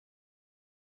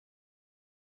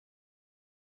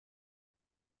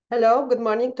Hello, good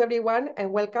morning to everyone,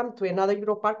 and welcome to another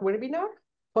EUROPARC webinar.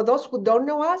 For those who don't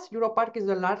know us, EUROPARC is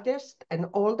the largest and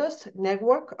oldest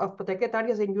network of protected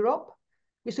areas in Europe.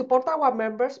 We support our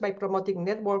members by promoting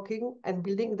networking and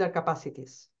building their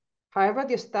capacities. However,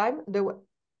 this time, the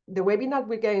webinar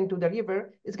we're going to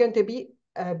deliver is going to be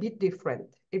a bit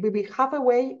different. It will be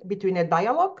halfway between a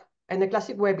dialogue and a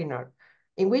classic webinar,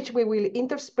 in which we will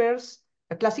intersperse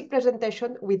a classic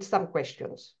presentation with some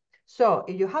questions. So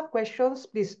if you have questions,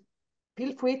 please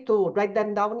feel free to write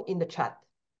them down in the chat.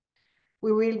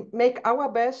 We will make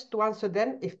our best to answer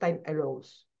them if time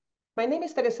allows. My name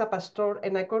is Teresa Pastor,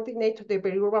 and I coordinate the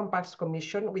Urban Parks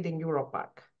Commission within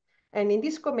EUROPARC. And in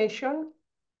this commission,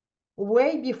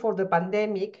 way before the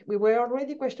pandemic, we were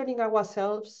already questioning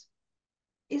ourselves,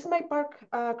 is my park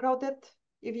crowded?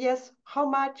 If yes, how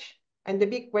much? And the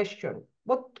big question,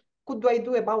 what could I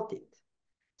do about it?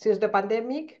 Since the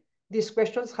pandemic, these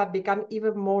questions have become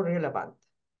even more relevant.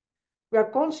 We are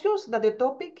conscious that the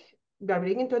topic we are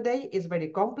bringing today is very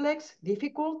complex,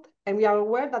 difficult, and we are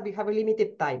aware that we have a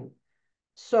limited time.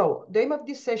 So the aim of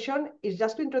this session is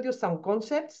just to introduce some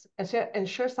concepts and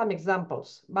share some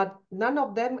examples, but none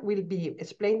of them will be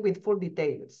explained with full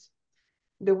details.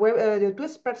 The two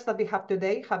experts that we have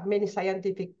today have many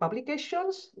scientific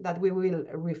publications that we will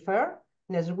refer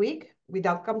next week with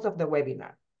outcomes of the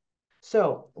webinar.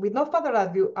 So with no further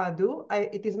ado,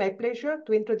 it is my pleasure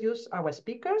to introduce our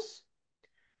speakers.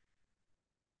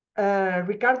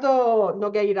 Ricardo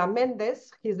Nogueira Mendes,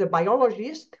 he's a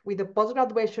biologist with a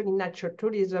post-graduation in nature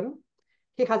tourism.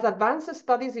 He has advanced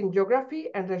studies in geography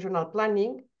and regional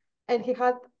planning, and he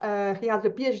has a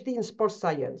PhD in sports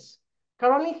science.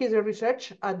 Currently, he's a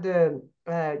research at the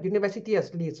University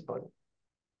of Lisbon.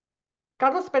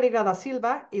 Carlos Pereira da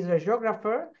Silva is a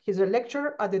geographer. He's a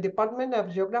lecturer at the Department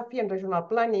of Geography and Regional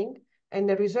Planning and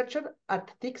a researcher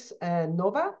at TICS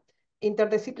NOVA,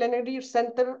 Interdisciplinary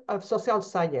Center of Social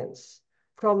Science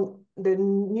from the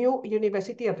new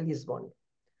University of Lisbon.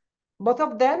 Both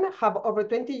of them have over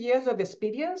 20 years of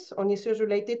experience on issues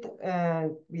related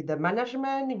with the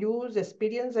management, use,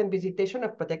 experience, and visitation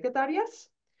of protected areas.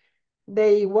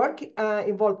 Their work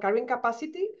involves carrying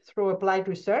capacity through applied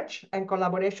research and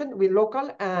collaboration with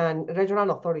local and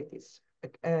regional authorities,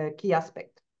 a key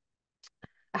aspect.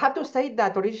 I have to say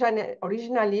that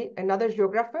originally another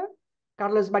geographer,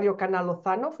 Carlos Mario Canal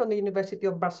Lozano from the University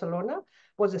of Barcelona,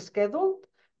 was scheduled,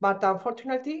 but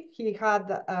unfortunately he had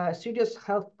a serious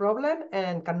health problem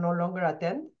and can no longer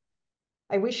attend.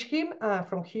 I wish him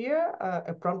from here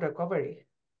a prompt recovery.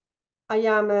 I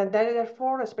am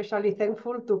therefore especially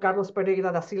thankful to Carlos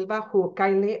Pereira da Silva, who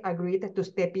kindly agreed to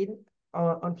step in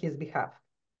on his behalf.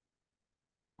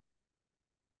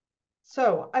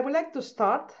 So I would like to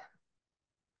start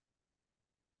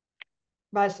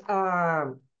by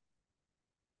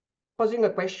posing a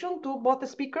question to both the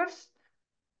speakers.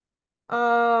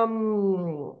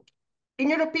 In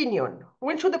your opinion,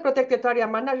 when should the protected area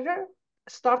manager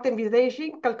start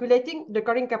envisaging calculating the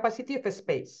carrying capacity of a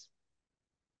space?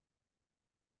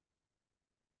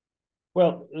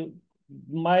 Well,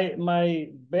 my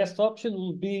best option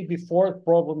will be before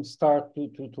problems start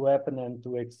to happen and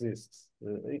to exist.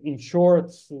 In short,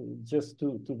 just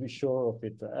to be sure of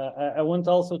it. I want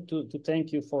also to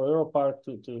thank you for EUROPARC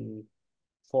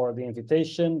for the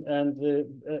invitation, and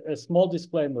a small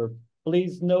disclaimer.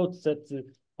 Please note that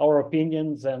our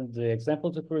opinions and the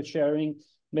examples that we're sharing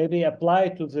maybe apply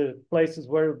to the places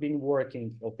where we've been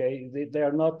working, okay? They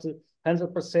are not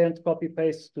 100%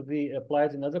 copy-paste to be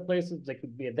applied in other places. They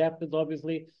could be adapted,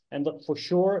 obviously, and for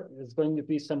sure, there's going to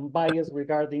be some bias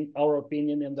regarding our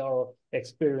opinion and our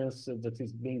experience that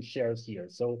is being shared here.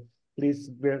 So please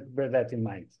bear that in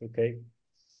mind, okay?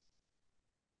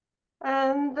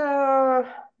 And I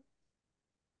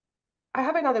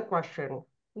have another question.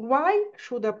 Why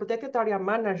should a protected area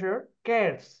manager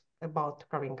cares about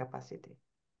carrying capacity?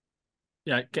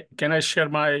 Yeah, can I share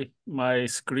my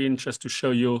screen just to show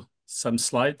you some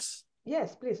slides?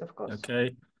 Yes, please, of course.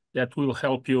 Okay, that will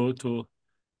help you to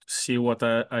see what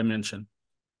I mentioned.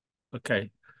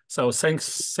 Okay, so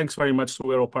thanks very much to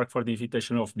EUROPARC for the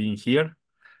invitation of being here.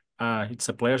 It's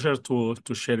a pleasure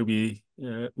to share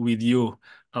with you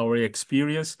our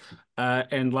experience.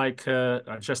 And like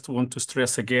I just want to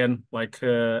stress again, like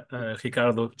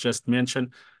Ricardo just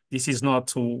mentioned, this is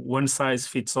not one size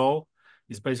fits all.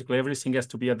 It's basically everything has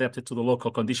to be adapted to the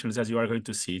local conditions, as you are going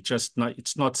to see.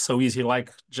 It's not so easy like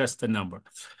just a number.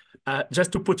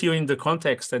 Just to put you in the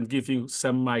context and give you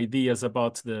some ideas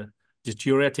about the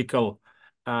theoretical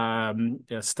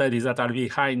studies that are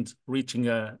behind reaching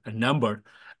a number.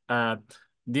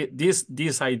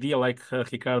 This idea, like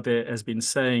Ricardo has been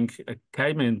saying,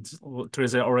 came, and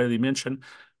Teresa already mentioned,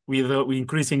 with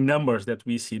increasing numbers that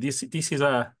we see. This is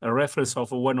a reference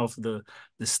of one of the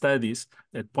studies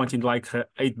that pointed like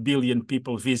 8 billion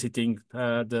people visiting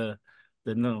the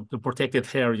protected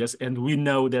areas, and we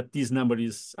know that this number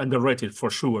is underrated for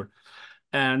sure.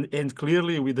 And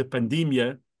clearly with the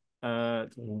pandemic,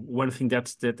 one thing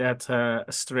that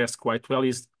stressed quite well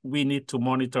is we need to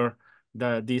monitor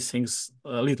these things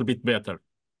a little bit better.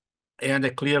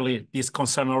 And clearly this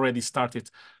concern already started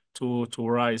to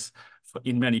rise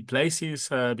in many places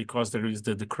because there is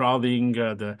the crowding,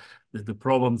 the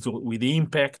problems with the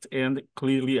impact, and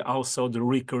clearly also the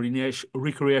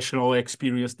recreational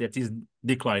experience that is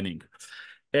declining.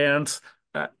 And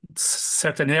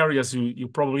certain areas you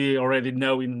probably already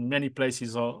know in many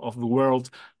places of the world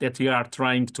that we are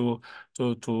trying to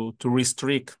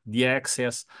restrict the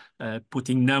access,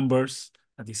 putting numbers.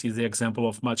 This is the example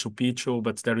of Machu Picchu,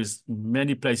 but there is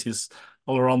many places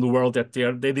all around the world that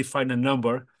they define a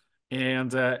number,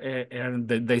 and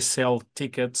they sell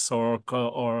tickets or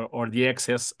the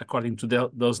access according to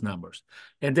those numbers,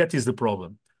 and that is the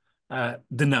problem.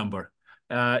 The number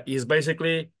is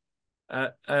basically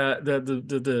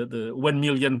the 1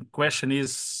 million question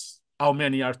is how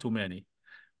many are too many.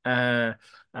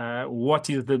 What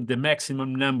is the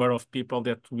maximum number of people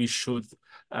that we should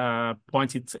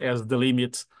point it as the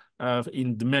limit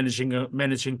in the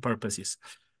managing purposes?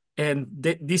 And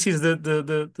this is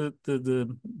the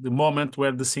moment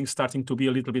where the thing's starting to be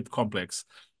a little bit complex.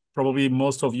 Probably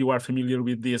most of you are familiar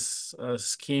with this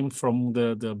scheme from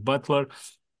the Butler,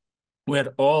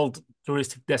 where all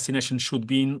touristic destinations should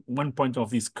be in one point of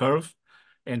this curve,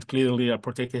 and clearly a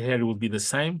protected area will be the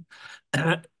same.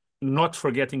 Not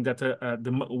forgetting that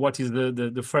what is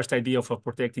the first idea of a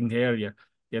protecting area,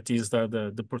 that is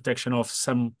the protection of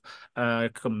some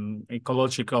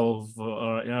ecological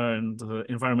and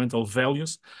environmental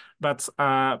values. But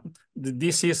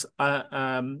this is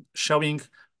showing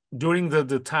during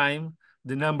the time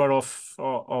the number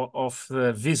of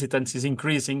visitors is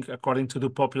increasing according to the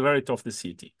popularity of the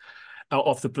city,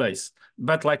 of the place.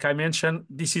 But like I mentioned,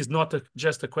 this is not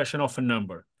just a question of a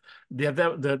number.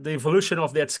 The evolution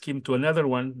of that scheme to another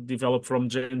one developed from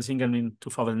James Ingham in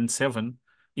 2007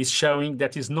 is showing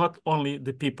that is not only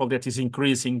the people that is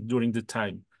increasing during the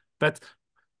time, but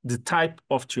the type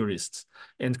of tourists.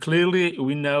 And clearly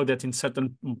we know that in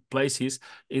certain places,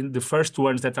 in the first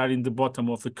ones that are in the bottom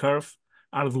of the curve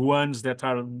are the ones that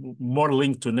are more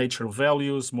linked to nature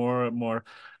values, more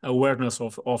awareness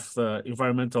of the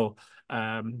environmental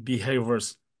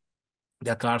behaviors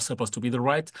that are supposed to be the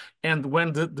right. And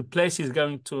when the place is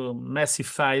going to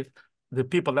massify, the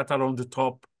people that are on the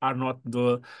top are not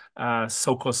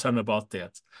so concerned about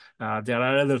that. There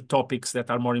are other topics that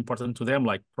are more important to them,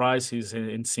 like prices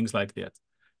and things like that.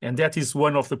 And that is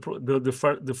one of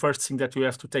the first thing that you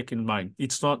have to take in mind.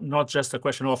 It's not just a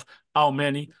question of how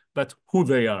many, but who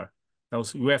they are.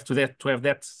 So you have to have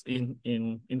that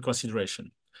in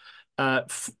consideration.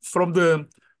 From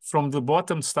the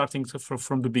bottom, starting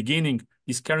from the beginning,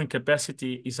 this carrying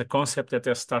capacity is a concept that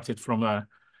has started from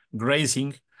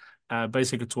grazing,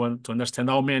 basically to understand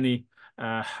how many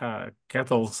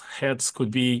cattle heads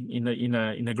could be in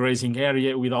a grazing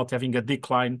area without having a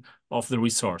decline of the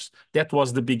resource. That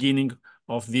was the beginning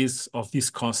of this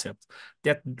concept.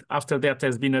 That after that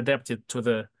has been adapted to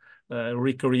the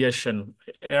recreation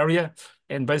area,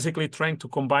 and basically trying to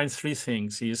combine three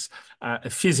things: is a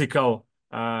physical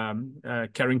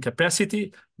carrying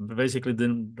capacity, basically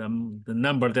the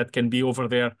number that can be over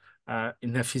there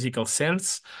in a physical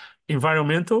sense;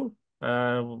 environmental,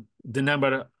 the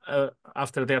number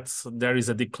after that there is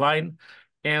a decline;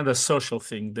 and a social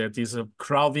thing, that is a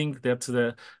crowding, that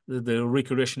the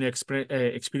recreation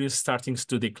experience starting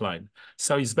to decline.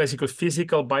 So it's basically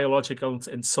physical, biological,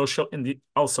 and social, and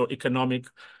also economic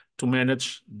to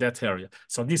manage that area.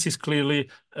 So this is clearly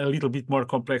a little bit more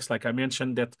complex, like I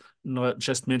mentioned, that not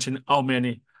just mention how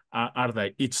many are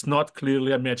they. It's not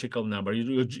clearly a magical number.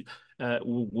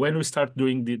 When we start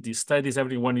doing the studies,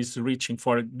 everyone is reaching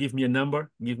for, give me a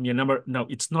number, give me a number. No,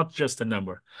 it's not just a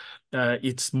number.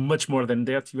 It's much more than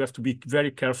that. You have to be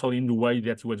very careful in the way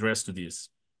that you address to this.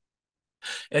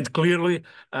 And clearly,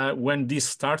 when this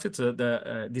started,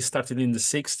 this started in the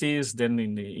 60s, then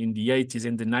in the 80s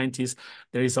and the 90s,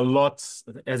 there is a lot,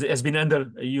 has been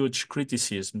under a huge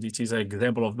criticism. This is an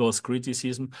example of those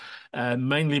criticism,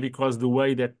 mainly because the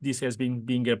way that this has been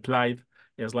being applied,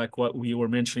 is like what we were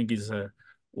mentioning, is a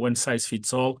one size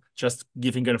fits all, just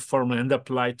giving a formula and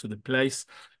apply to the place.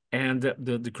 And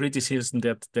the criticism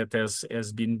that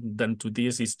has been done to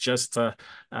this is just the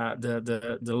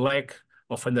lack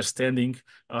of understanding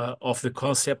of the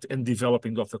concept and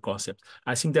developing of the concept.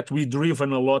 I think that we've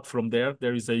driven a lot from there.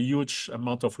 There is a huge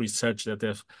amount of research that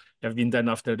have been done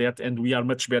after that, and we are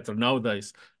much better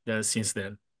nowadays since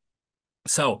then.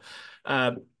 So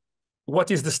what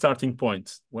is the starting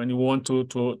point when you want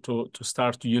to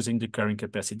start using the carrying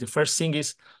capacity? The first thing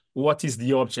is, what is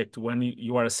the object when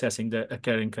you are assessing the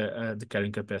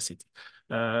carrying capacity?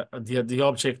 The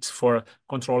object for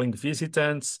controlling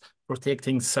visitants,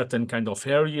 protecting certain kind of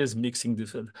areas, mixing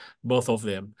both of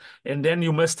them. And then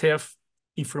you must have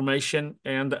information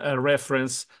and a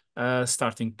reference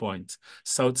starting point.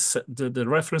 So it's, the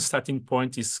reference starting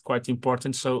point is quite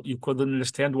important, so you could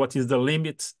understand what is the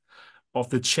limit of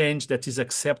the change that is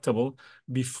acceptable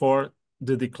before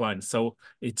the decline. So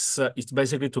it's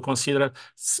basically to consider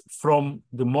from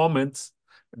the moment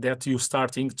that you're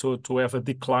starting to have a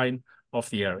decline of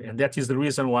the area. And that is the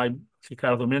reason why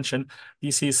Ricardo mentioned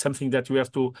this is something that you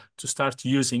have to start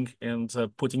using and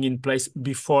putting in place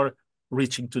before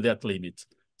reaching to that limit.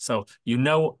 So you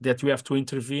know that you have to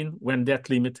intervene when that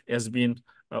limit has been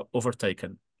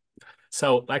overtaken.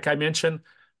 So like I mentioned,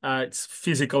 it's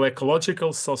physical,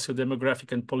 ecological,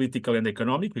 socio-demographic, and political and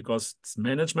economic, because it's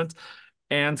management.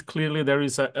 And clearly there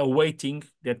is a weighting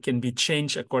that can be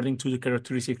changed according to the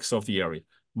characteristics of the area.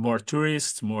 More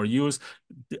tourists, more use,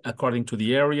 according to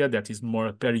the area, that is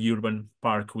more peri-urban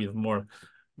park with more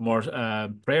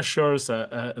pressures,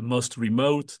 most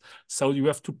remote. So you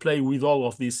have to play with all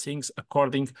of these things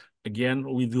according, again,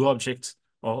 with the object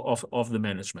of the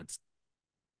management.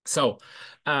 So,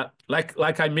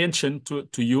 like I mentioned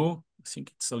to you, I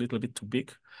think it's a little bit too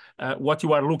big. What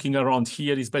you are looking around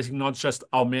here is basically not just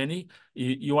how many.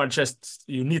 You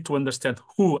need to understand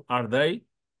who are they.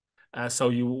 So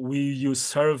we use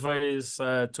surveys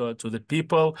to the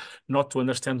people, not to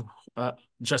understand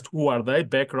just who are they,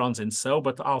 backgrounds and so,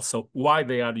 but also why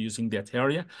they are using that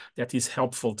area. That is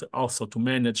helpful to also to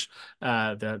manage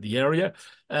the area.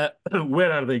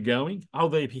 Where are they going? How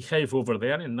they behave over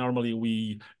there? And normally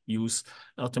we use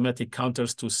automatic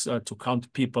counters to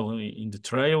count people in the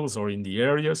trails or in the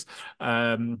areas.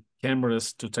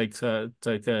 Cameras to take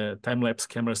time-lapse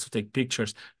cameras to take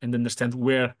pictures and understand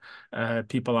where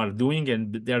people are doing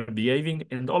and they're behaving.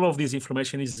 And all of this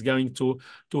information is going to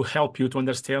help you to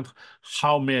understand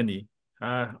how many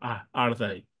are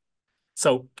they.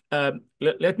 So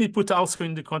let me put also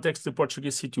in the context the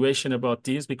Portuguese situation about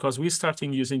this, because we're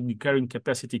starting using the carrying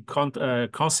capacity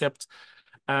concept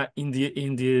in the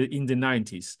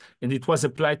 90s, and it was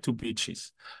applied to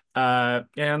beaches.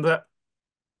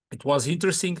 It was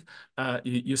interesting.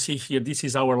 You see here, this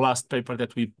is our last paper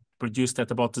that we produced at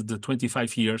about the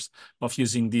 25 years of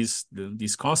using this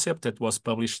concept, that was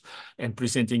published and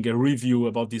presenting a review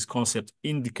about this concept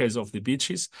in the case of the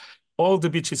beaches. All the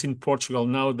beaches in Portugal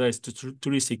nowadays, the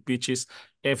touristic beaches,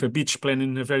 have a beach plan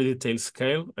in a very detailed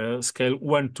scale, scale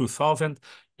 1 to 1,000,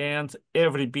 and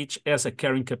every beach has a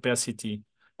carrying capacity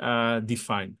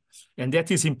defined. And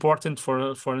that is important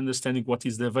for understanding what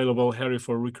is the available area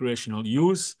for recreational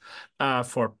use,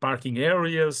 for parking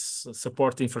areas,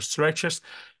 support infrastructures.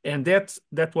 And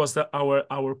that was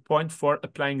our point for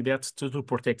applying that to the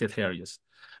protected areas.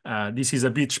 This is a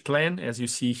beach plan, as you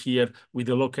see here, with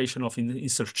the location of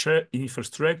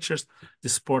infrastructures, the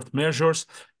support measures,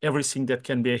 everything that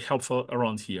can be helpful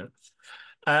around here.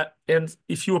 And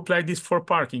if you apply this for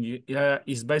parking,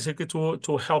 is basically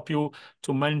to help you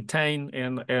to maintain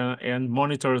and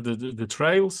monitor the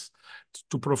trails,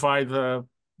 to provide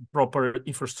proper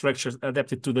infrastructure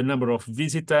adapted to the number of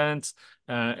visitants,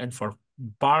 and for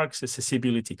parks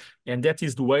accessibility. And that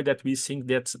is the way that we think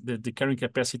that the carrying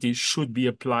capacity should be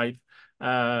applied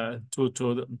to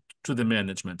the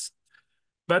management.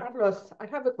 But Carlos, I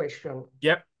have a question.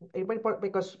 Yeah.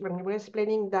 Because when you were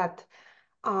explaining that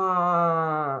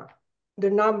the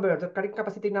carrying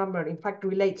capacity number, in fact,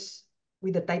 relates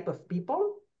with the type of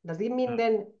people. Does it mean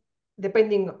then,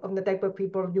 depending on the type of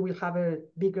people, you will have a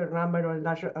bigger number or a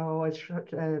larger or a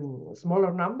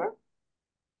smaller number?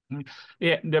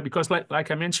 Yeah, because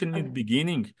like I mentioned in the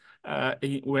beginning,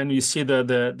 when you see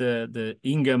the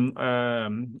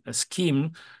Ingham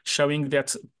scheme showing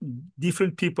that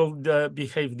different people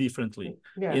behave differently.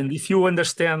 Yeah. And if you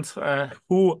understand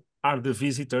who are the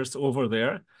visitors over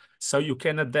there, so you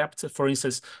can adapt. For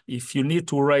instance, if you need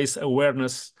to raise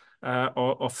awareness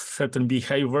of certain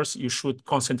behaviors, you should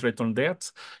concentrate on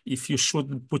that. If you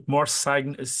should put more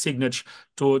signage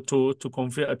to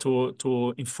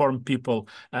inform people,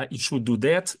 you should do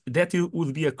that. That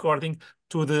would be according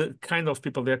to the kind of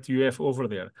people that you have over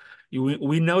there.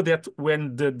 We know that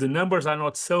when the numbers are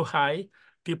not so high,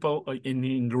 people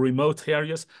in the remote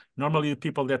areas. Normally, the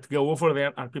people that go over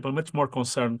there are people much more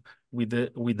concerned with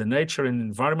the nature and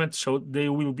environment, so they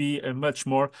will be a much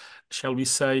more, shall we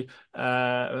say,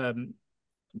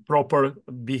 proper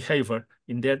behavior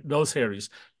in those areas.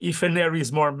 If an area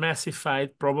is more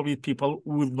massified, probably people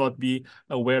will not be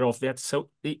aware of that. So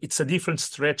it's a different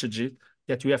strategy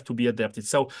that you have to be adapted.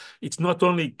 So it's not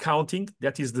only counting,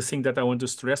 that is the thing that I want to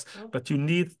stress, but you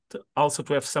need also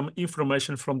to have some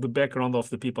information from the background of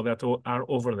the people that are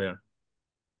over there.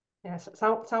 Yes,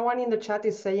 someone in the chat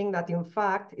is saying that in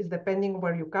fact, it's depending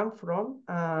where you come from,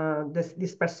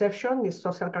 this perception, this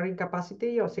social carrying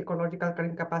capacity or psychological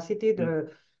carrying capacity, the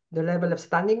level of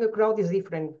standing a crowd is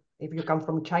different if you come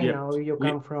from China or you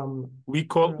come from we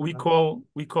call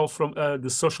from the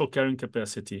social carrying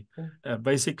capacity,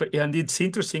 basically. And it's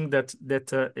interesting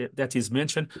that is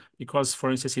mentioned because, for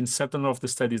instance, in certain of the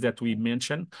studies that we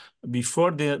mentioned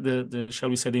before the shall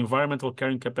we say the environmental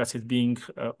carrying capacity being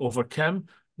overcome,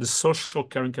 the social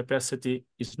carrying capacity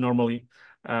is normally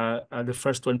the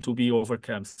first one to be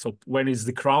overcome. So when is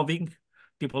the crowding,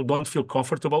 people don't feel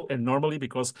comfortable, and normally,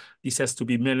 because this has to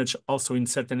be managed also in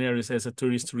certain areas as a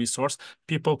tourist resource,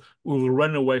 people will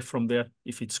run away from there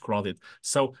if it's crowded.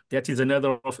 So that is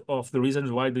another of the reasons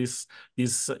why this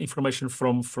information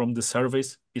from the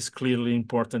surveys is clearly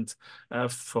important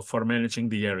for managing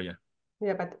the area.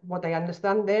 Yeah, but what I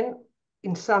understand then,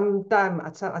 in some time,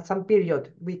 at some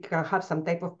period, we can have some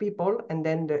type of people, and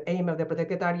then the aim of the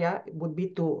protected area would be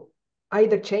to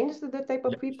either change the type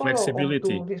of people or to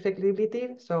flexibility.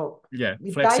 So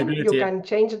with time, you can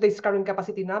change this current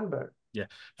capacity number. Yeah,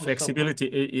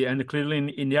 flexibility, and clearly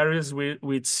in areas with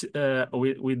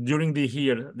during the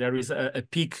year there is a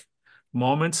peak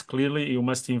moments. Clearly, you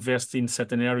must invest in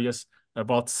certain areas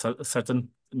about certain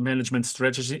management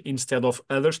strategy instead of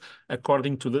others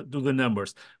according to the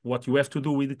numbers. What you have to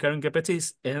do with the current capacity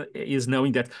is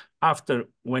knowing that after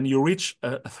when you reach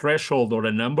a threshold or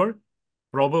a number,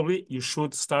 probably you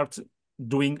should start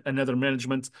doing another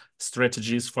management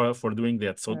strategies for doing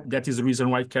that. So that is the reason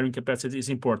why carrying capacity is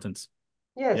important.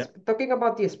 Yes, talking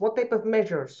about this, what type of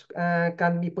measures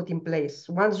can be put in place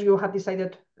once you have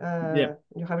decided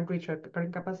you haven't reached a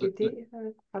current capacity?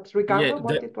 Perhaps Ricardo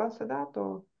wanted to answer that,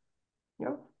 or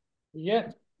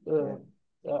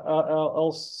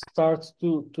I'll start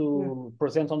to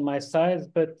present on my side,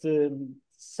 but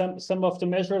some of the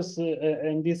measures,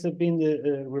 and these have been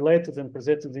related and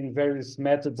presented in various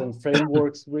methods and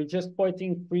frameworks. We're just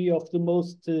pointing three of the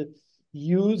most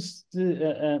used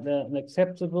and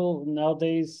acceptable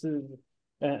nowadays.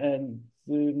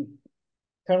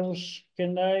 Carlos,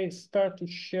 can I start to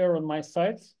share on my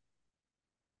side?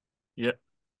 Yeah.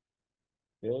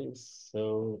 Okay,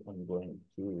 so I'm going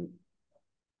to.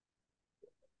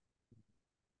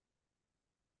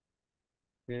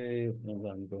 Okay, and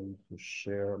I'm going to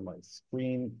share my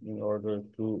screen in order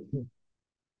to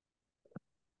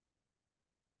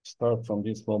start from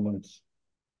this moment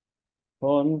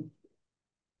on.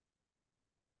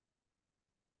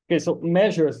 Okay, so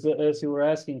measures, as you were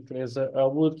asking, Teresa, I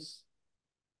would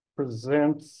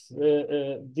present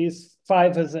these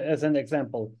five as an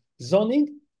example.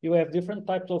 Zoning, you have different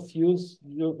types of use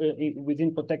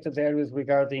within protected areas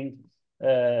regarding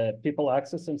people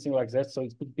access and things like that. So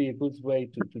it could be a good way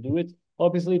to do it.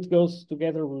 Obviously, it goes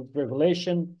together with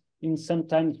regulation, in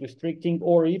sometimes restricting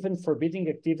or even forbidding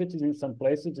activities in some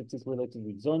places. It is related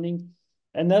with zoning.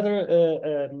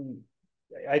 Another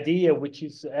idea which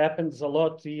happens a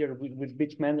lot here with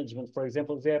beach management, for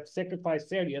example, they have sacrifice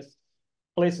areas,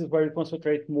 places where you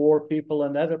concentrate more people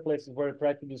and other places where you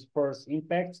try to disperse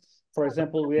impacts. For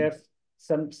example, we have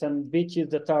some beaches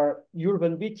that are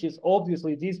urban beaches.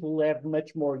 Obviously, these will have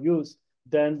much more use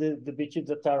than the beaches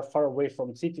that are far away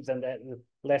from cities and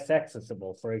less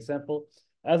accessible, for example.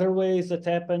 Other ways that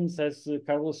happens, as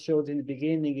Carlos showed in the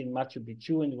beginning in Machu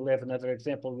Picchu, and we'll have another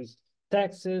example with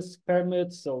taxes,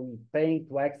 permits, so paying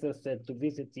to access to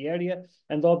visit the area.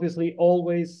 And obviously,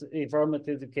 always environment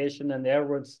education and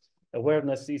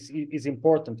awareness is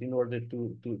important in order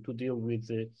to deal with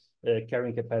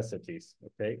carrying capacities,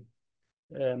 okay?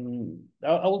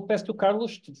 I will pass to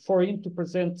Carlos for him to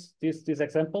present this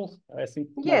example. I think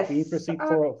it might be interesting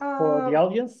for the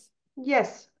audience.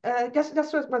 Yes, just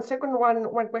 1 second,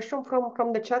 one question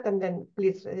from the chat, and then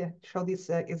please show this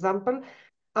example.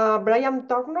 Brian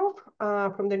Turner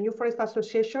from the New Forest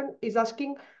Association is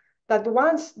asking that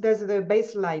once there's the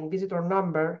baseline visitor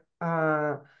number,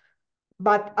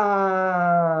 but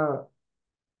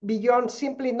beyond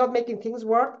simply not making things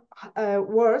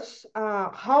worse,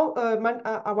 how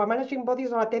our managing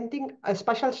bodies are attempting a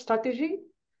special strategy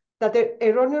that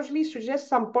erroneously suggests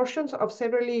some portions of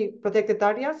severely protected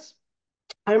areas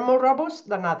are more robust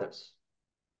than others?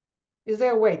 Is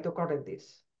there a way to correct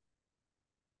this?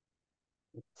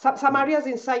 Some areas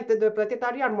inside the protected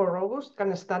area are more robust,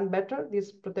 can stand better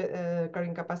this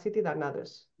carrying capacity than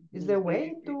others. Is there a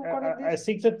way to correct this? I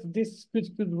think that this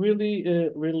could really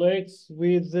relate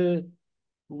with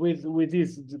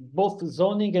this both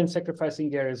zoning and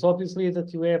sacrificing areas. Obviously,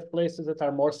 that you have places that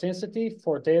are more sensitive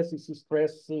for this. Is to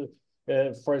stress,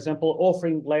 for example,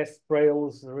 offering less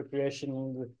trails,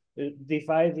 recreation,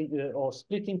 dividing or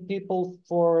splitting people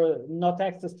for not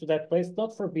access to that place,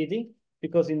 not forbidding,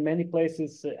 because in many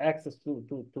places access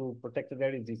to protected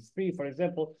areas is free, for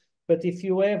example. But if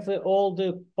you have all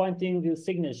the pointing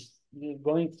signals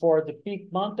going for the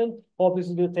peak mountain,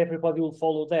 obviously everybody will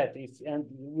follow that. And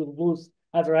will lose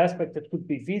other aspects that could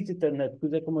be visited and that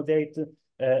could accommodate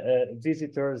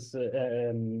visitors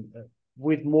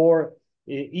with more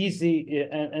easy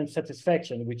and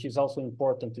satisfaction, which is also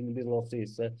important in the middle of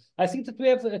this. I think that we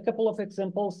have a couple of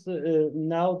examples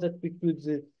now that we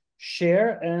could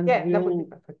share, and we'll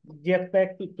get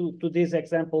back to these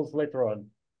examples later on.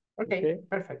 Okay,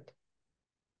 perfect.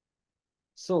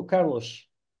 So, Carlos,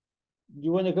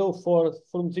 you want to go for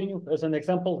Fromezinho as an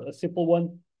example, a simple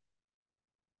one?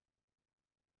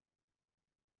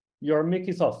 Your mic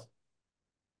is off.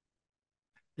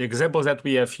 The example that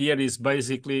we have here is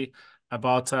basically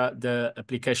about the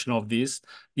application of this.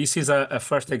 This is a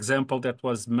first example that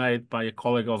was made by a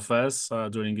colleague of us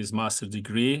during his master's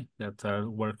degree that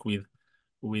worked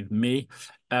with me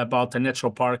about the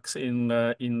natural parks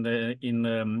near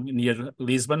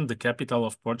Lisbon, the capital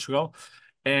of Portugal.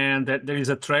 And there is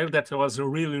a trail that was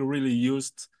really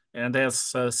used and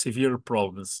has severe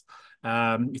problems.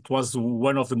 It was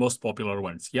one of the most popular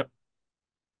ones. Yep.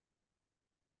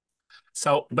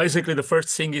 So basically, the first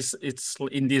thing is it's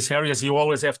in these areas you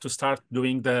always have to start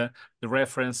doing the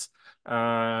reference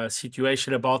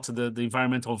situation about the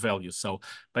environmental values. So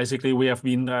basically, we have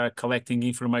been collecting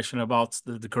information about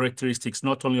the characteristics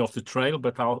not only of the trail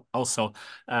but also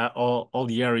all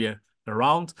the area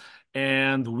around.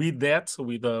 And with that,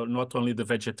 with not only the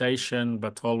vegetation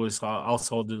but always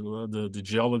also the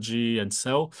geology, and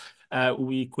so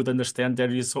we could understand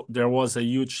there was a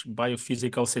huge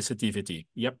biophysical sensitivity.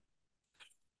 Yep.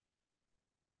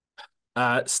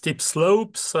 Steep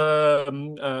slopes,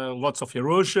 lots of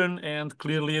erosion, and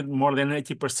clearly more than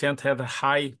 80% had a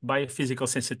high biophysical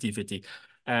sensitivity.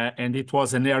 And it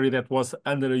was an area that was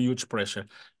under a huge pressure.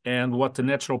 And what the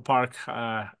natural park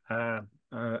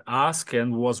asked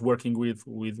and was working with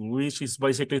Luis is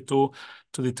basically to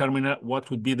determine what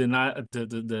would be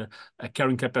the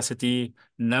carrying capacity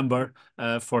number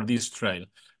for this trail.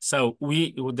 So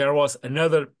there was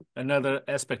another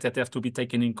aspect that have to be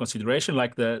taken in consideration,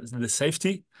 like the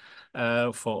safety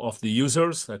of the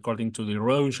users according to the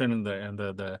erosion and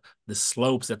the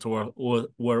slopes that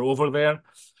were over there.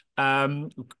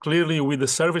 Clearly, with the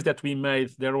survey that we made,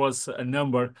 there was a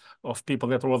number of people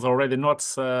that was already not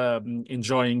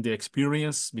enjoying the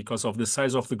experience because of the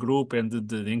size of the group and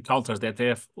the encounters that they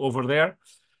have over there.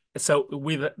 So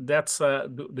with that's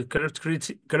the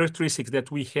characteristics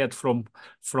that we had from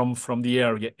the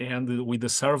area, and with the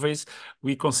surveys,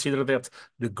 we consider that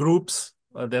the groups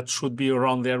that should be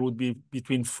around there would be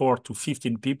between 4 to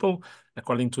 15 people,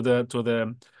 according to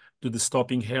the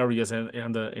stopping areas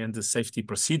and the safety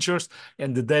procedures,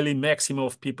 and the daily maximum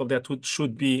of people that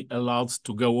should be allowed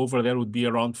to go over there would be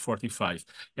around 45.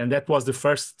 And that was the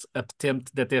first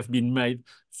attempt that have been made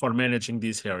for managing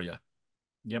this area.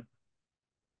 Yep.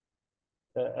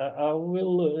 I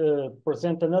will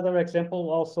present another example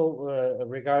also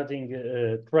regarding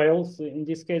trails. In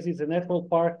this case, it's a natural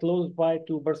park close by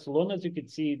to Barcelona, as you can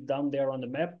see down there on the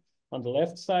map on the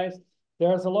left side.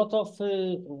 There's a lot of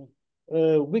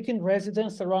weekend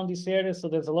residents around this area, so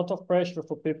there's a lot of pressure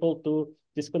for people to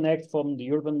disconnect from the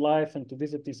urban life and to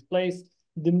visit this place.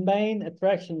 The main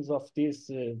attractions of this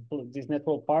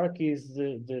natural park is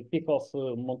the peak of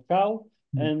Montcau,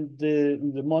 and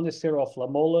the monastery of La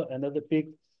Mola, another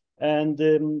peak. And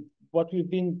what we've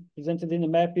been presented in the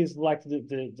map is like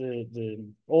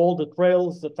all the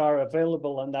trails that are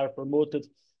available and are promoted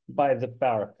by the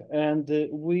park. And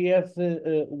we have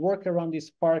worked around this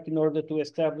park in order to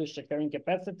establish a carrying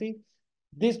capacity.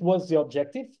 This was the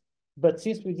objective, but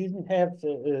since we didn't have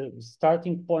a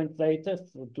starting point data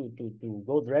to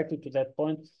go directly to that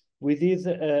point, we did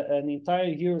an entire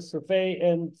year survey,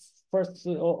 and first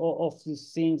of the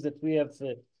things that we have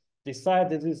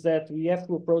decided is that we have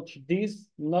to approach this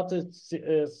not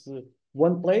as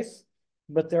one place,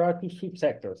 but there are two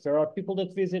subsectors. There are people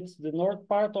that visit the north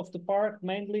part of the park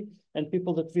mainly, and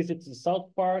people that visit the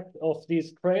south part of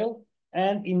this trail.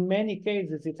 And in many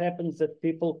cases, it happens that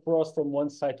people cross from one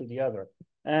side to the other.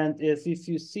 And as if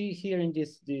you see here in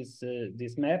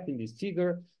this map, in this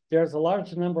figure, there's a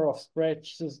large number of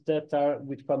stretches that are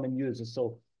with common users.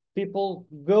 So people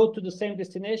go to the same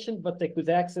destination, but they could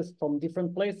access from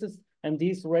different places. And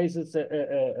this raises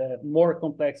a more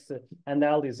complex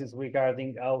analysis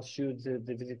regarding how should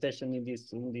the visitation in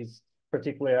this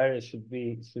particular area should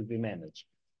be managed.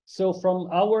 So from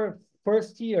our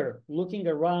first year, looking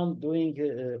around, doing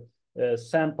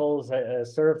samples,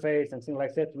 surveys, and things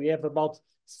like that, we have about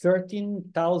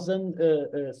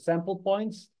 13,000 sample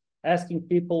points, asking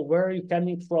people where are you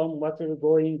coming from, what are you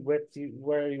going,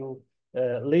 where are you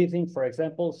living, for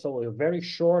example. So a very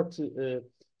short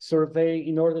survey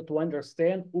in order to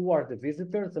understand who are the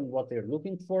visitors and what they're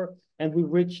looking for. And we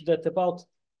reached that about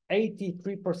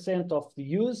 83% of the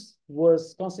use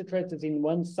was concentrated in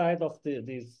one side of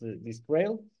this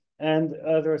trail, and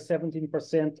other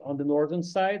 17% on the northern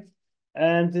side.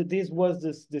 And this was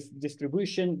this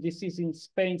distribution. This is in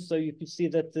Spain, so you can see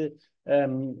that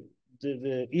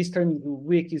the Eastern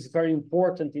week is very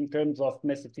important in terms of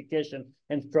massification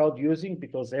and crowd using,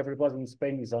 because everybody in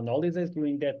Spain is on holidays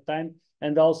during that time.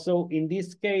 And also in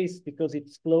this case, because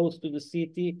it's close to the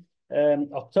city,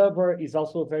 October is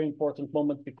also a very important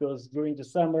moment, because during the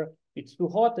summer, it's too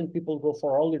hot and people go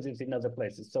for holidays in other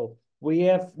places. So we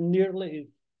have nearly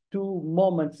two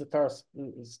moments that are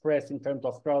stressed in terms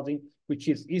of crowding, which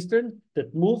is Eastern,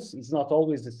 that moves, it's not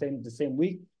always the same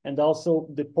week, and also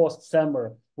the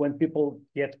post-summer, when people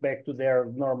get back to their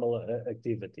normal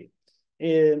activity.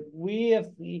 We have,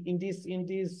 in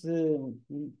this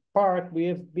part, we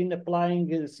have been applying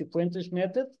the Cifuentes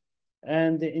method,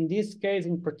 and in this case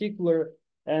in particular,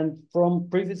 and from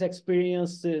previous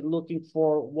experience, looking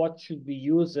for what should be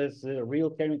used as real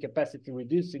carrying capacity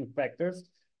reducing factors,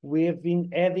 we have been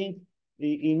adding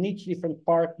in each different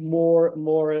part more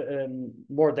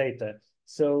data.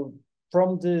 So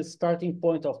from the starting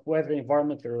point of weather,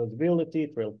 environment, reliability,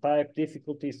 trail type,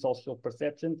 difficulty, social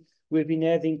perception, we've been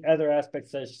adding other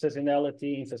aspects such as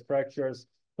seasonality, infrastructures,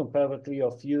 compatibility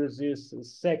of uses,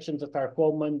 sections that are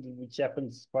common, which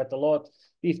happens quite a lot,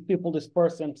 if people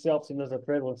disperse themselves in other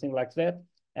trails and things like that.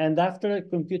 And after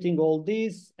computing all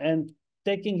these and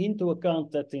taking into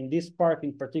account that in this park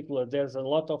in particular, there's a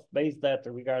lot of base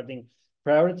data regarding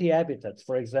priority habitats,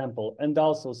 for example, and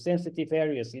also sensitive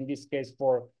areas, in this case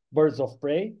for birds of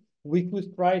prey, we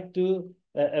could try to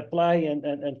apply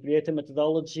and create a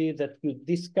methodology that could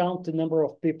discount the number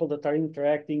of people that are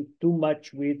interacting too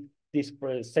much with these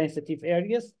sensitive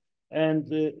areas.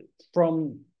 And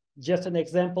from just an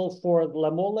example for La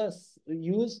Mola's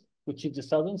use, which is the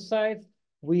southern side,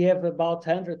 we have about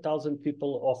 100,000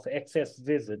 people of excess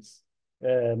visits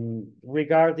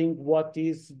regarding what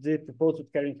is the proposed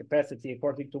carrying capacity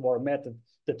according to our method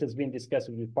that has been discussed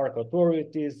with park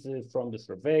authorities, from the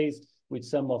surveys, with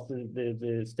some of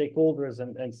the stakeholders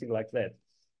and things like that.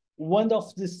 One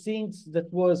of the things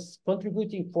that was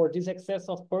contributing for this excess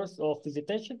of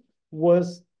visitation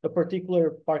was a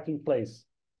particular parking place.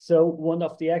 So one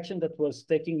of the action that was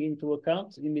taking into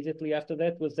account immediately after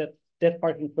that was that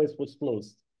parking place was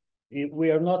closed.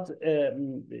 We are not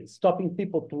stopping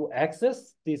people to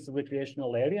access this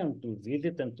recreational area and to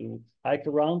visit and to hike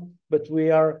around, but we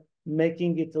are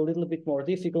making it a little bit more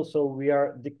difficult. So we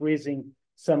are decreasing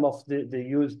some of the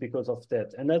use because of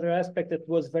that. Another aspect that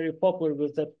was very popular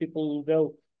was that people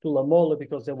go to La Mola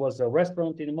because there was a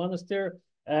restaurant in the monastery,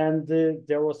 and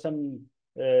there were some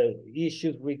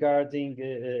issues regarding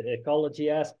ecology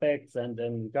aspects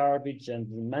and garbage and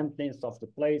maintenance of the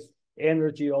place,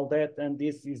 energy, all that, and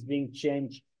this is being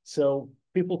changed. So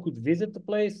people could visit the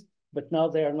place, but now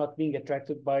they are not being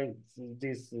attracted by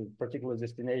this particular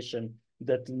destination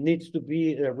that needs to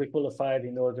be requalified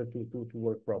in order to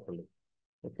work properly.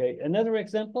 Okay, another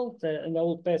example, and I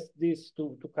will pass this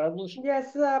to Carlos.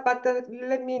 Yes, but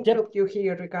let me interrupt you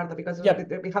here, Ricardo, because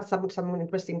we have some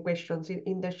interesting questions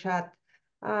in the chat.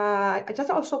 I just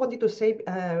also wanted to say,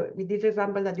 with this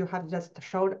example that you have just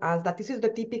shown us, that this is the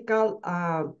typical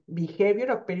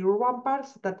behavior of peri-urban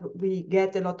parks, that we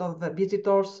get a lot of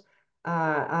visitors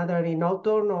either in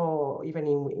autumn or even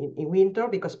in winter,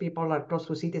 because people are close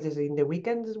to cities in the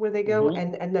weekends where they go,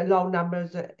 and the low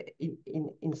numbers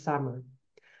in summer.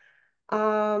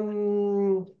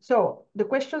 So the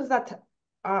questions that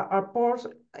are posed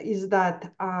is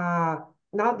that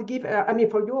now give, I mean,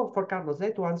 for you or for Carlos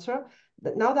to answer,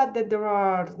 now that there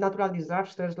are natural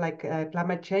disasters like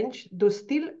climate change, do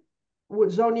still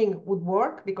zoning would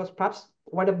work? Because perhaps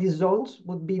one of these zones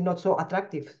would be not so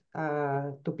attractive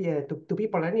to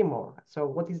people anymore. So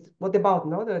what about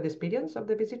the experience of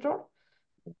the visitor?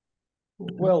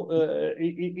 Well,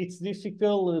 it's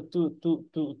difficult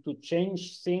to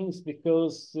change things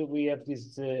because we have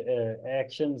these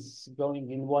actions going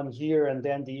in 1 year, and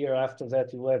then the year after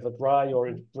that you have a dry or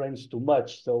it rains too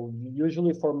much. So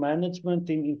usually for management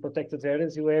in protected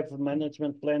areas, you have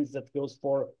management plans that goes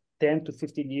for 10 to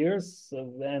 15 years,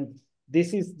 and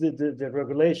this is the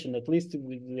regulation. At least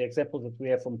with the examples that we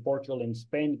have from Portugal and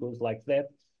Spain goes like that.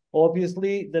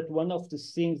 Obviously, that one of the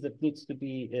things that needs to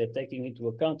be taken into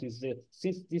account is that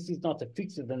since this is not a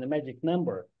fixed and a magic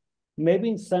number, maybe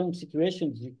in some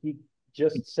situations you could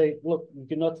just say, look, you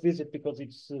cannot visit because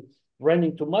it's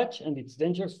raining too much and it's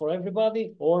dangerous for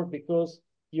everybody, or because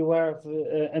you have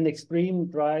an extreme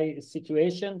dry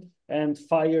situation and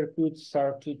fire could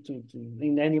start to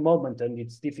in any moment, and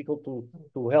it's difficult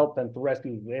to help and to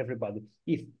rescue everybody.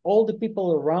 If all the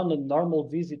people around and normal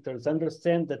visitors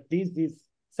understand that this is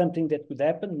something that could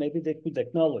happen, maybe they could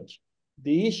acknowledge.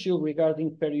 The issue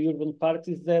regarding peri-urban parks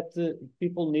is that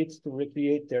people need to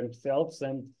recreate themselves.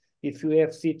 And if you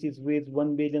have cities with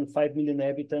 1 million, 5 million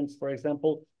inhabitants, for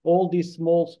example, all these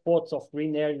small spots of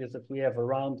green areas that we have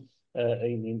around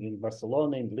in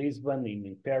Barcelona, in Lisbon,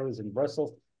 in Paris, in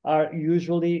Brussels, are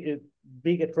usually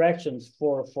big attractions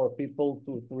for people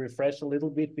to refresh a little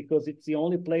bit, because it's the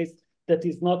only place that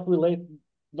is not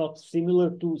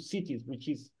similar to cities, which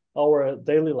is our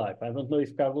daily life. I don't know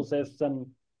if Carlos has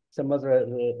some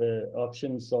other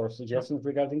options or suggestions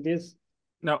regarding this.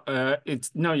 No,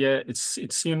 it's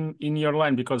in your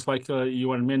line, because like you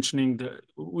were mentioning,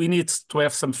 we need to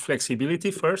have some flexibility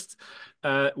first.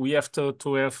 We have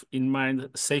to have in mind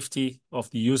safety of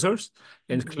the users,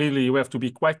 and clearly you have to be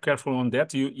quite careful on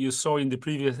that. You saw in the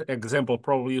previous example,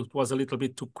 probably it was a little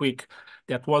bit too quick.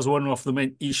 That was one of the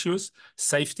main issues,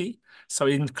 safety. So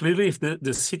clearly, if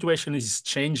the situation is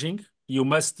changing, you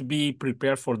must be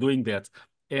prepared for doing that.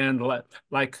 And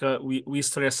we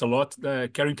stress a lot,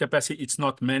 carrying capacity, it's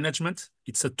not management,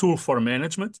 it's a tool for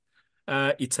management.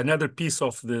 It's another piece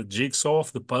of the jigsaw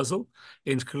of the puzzle.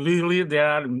 And clearly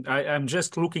I'm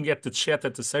just looking at the chat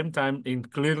at the same time, and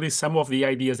clearly some of the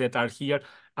ideas that are here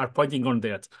are pointing on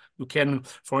that. You can,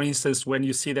 for instance, when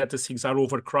you see that the things are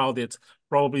overcrowded,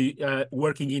 probably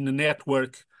working in a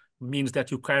network means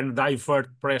that you can divert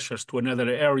pressures to another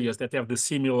areas that have the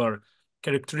similar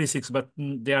characteristics, but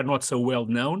they are not so well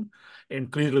known.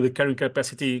 And clearly the carrying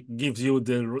capacity gives you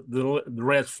the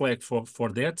red flag for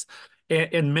that.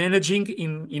 And managing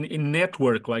in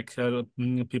network, like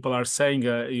people are saying,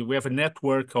 we have a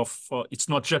network of, it's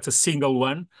not just a single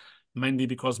one, mainly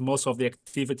because most of the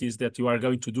activities that you are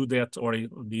going to do that, or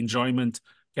the enjoyment,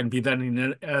 can be done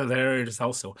in other areas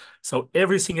also. So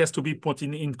everything has to be put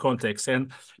in context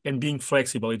and being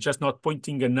flexible. It's just not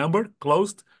pointing a number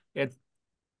closed and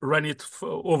run it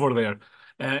over there.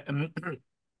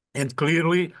 And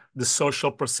clearly, the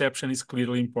social perception is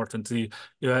clearly important.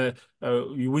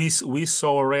 We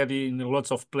saw already in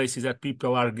lots of places that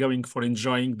people are going for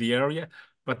enjoying the area,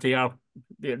 but they are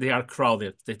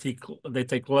crowded. They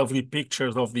take lovely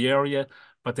pictures of the area,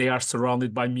 but they are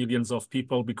surrounded by millions of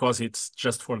people because it's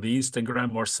just for the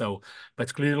Instagram or so.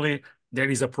 But clearly, there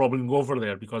is a problem over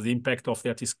there, because the impact of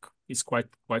that is quite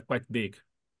big.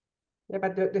 Yeah,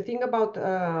 but the thing about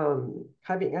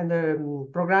having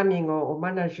and programming or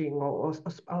managing or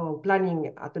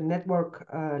planning at the network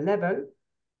level,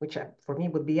 which for me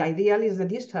would be ideal, is the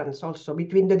distance also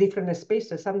between the different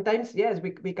spaces. Sometimes, yes,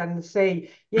 we can say,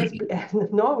 yes,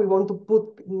 no, we want to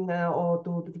put or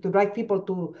to drive people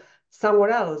to somewhere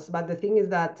else. But the thing is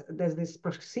that there's this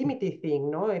proximity thing,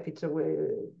 no? If it's a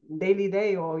daily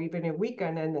day or even a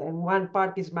weekend, and one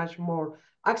park is much more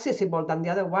accessible than the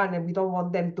other one, and we don't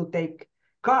want them to take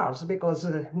cars, because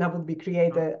that would be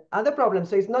create other problems.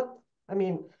 So it's not, I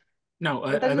mean, no,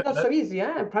 sometimes it's not so easy,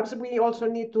 yeah? And perhaps we also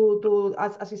need to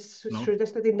as is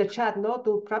suggested in the chat, no,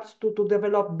 to perhaps to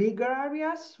develop bigger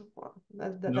areas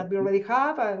that we already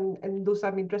have, and do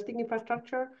some interesting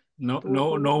infrastructure. No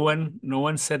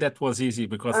one said that was easy,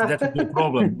 because that is the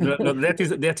problem.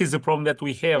 That is the problem that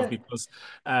we have, because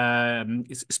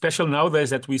especially nowadays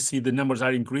that we see the numbers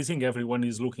are increasing, everyone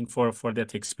is looking for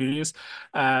that experience.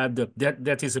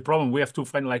 That is the problem. We have to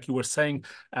find, like you were saying,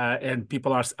 and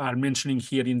people are mentioning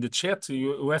here in the chat,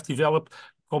 you have to develop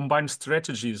combined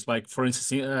strategies, like for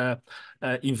instance,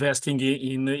 investing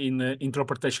in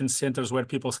interpretation centers where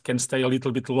people can stay a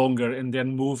little bit longer, and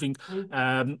then moving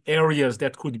areas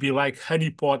that could be like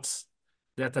honeypots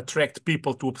that attract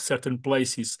people to certain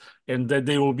places, and that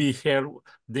they will be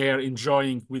there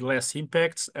enjoying with less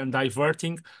impacts and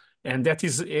diverting. And that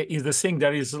is the thing.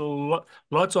 There is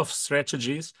lots of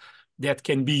strategies that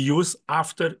can be used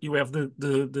after you have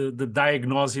the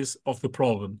diagnosis of the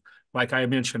problem. like I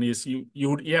mentioned, is you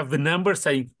have the number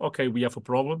saying, okay, we have a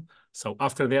problem. So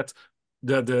after that,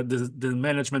 the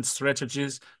management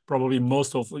strategies, probably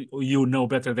most of you know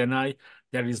better than I.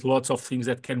 There is lots of things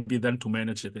that can be done to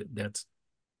manage that.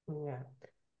 Yeah.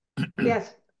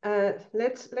 Yes.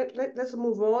 Let's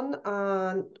move on.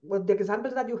 Well, the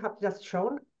examples that you have just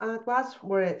shown to us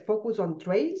were focused on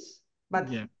trades,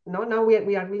 but Yeah. no, now we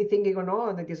are really thinking on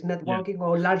all like this networking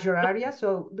or larger areas.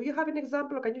 So, do you have an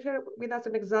example? Or can you share with us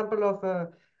an example of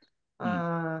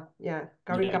carrying Yeah.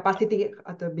 capacity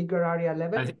at a bigger area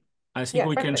level? I think Yeah,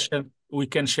 perfect. we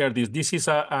can share this. This is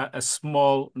a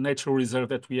small natural reserve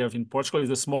that we have in Portugal.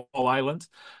 It's a small island,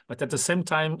 but at the same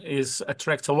time is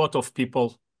attracts a lot of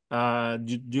people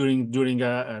during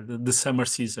the summer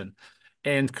season.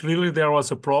 And clearly there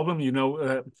was a problem, you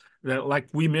know, like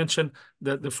we mentioned,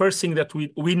 the first thing that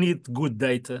we need good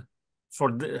data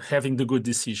for having the good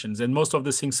decisions. And most of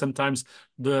the things sometimes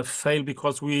fail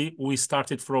because we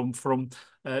started from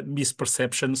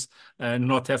misperceptions,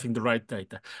 not having the right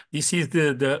data. This is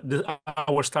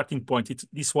our starting point.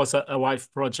 This was a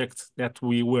live project that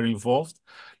we were involved.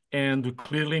 And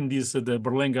clearly in this, the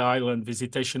Berlenga Island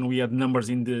visitation, we had numbers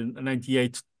in the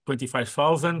 98,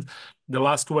 25,000. The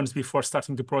last ones before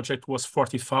starting the project was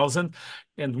 40,000.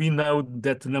 And we know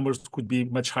that the numbers could be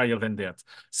much higher than that.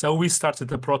 So we started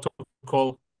the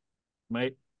protocol,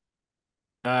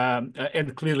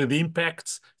 and clearly the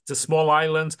impacts. It's a small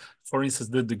island. For instance,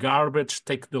 the garbage,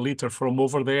 take the litter from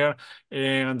over there,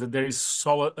 and there is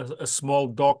a small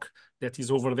dock that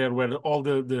is over there where all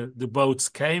the boats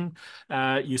came.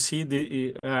 You see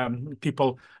the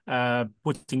people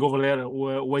putting over there,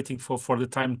 waiting for the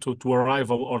time to arrive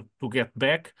or to get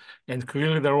back. And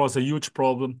clearly there was a huge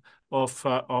problem of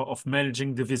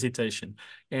managing the visitation.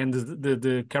 And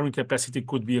the carrying capacity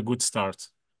could be a good start.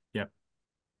 Yeah.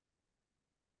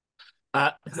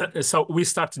 So we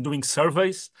started doing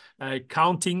surveys,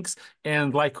 countings,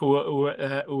 and like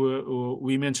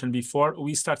we mentioned before,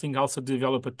 we starting also to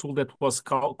develop a tool that was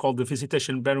called the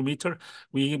visitation barometer.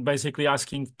 We basically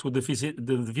asking to the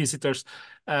visitors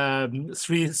two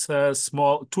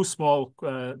small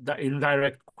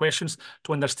indirect questions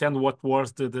to understand what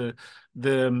was the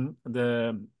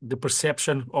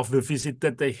perception of the visit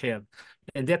that they had,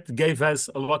 and that gave us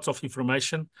a lot of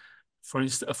information. For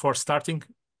instance, for starting.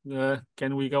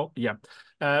 Can we go? Yeah.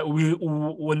 We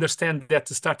understand that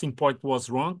the starting point was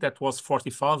wrong. That was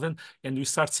 40,000. And we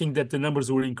start seeing that the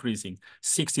numbers were increasing.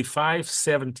 65,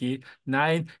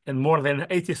 79, and more than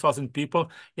 80,000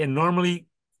 people. And normally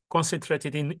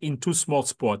concentrated in two small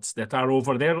spots that are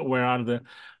over there, where are the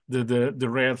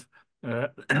red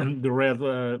the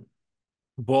red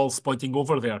balls pointing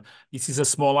over there. This is a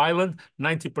small island.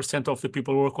 90% of the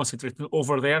people were concentrated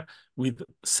over there with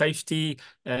safety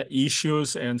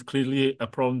issues and clearly a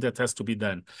problem that has to be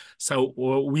done. So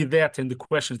with that and the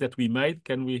questions that we made,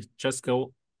 can we just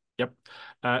go? Yep.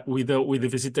 With the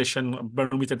visitation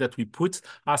barometer that we put,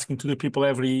 asking to the people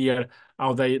every year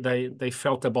how they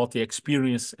felt about the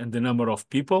experience and the number of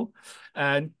people.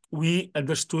 And we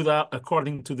understood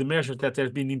according to the measures that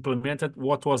have been implemented,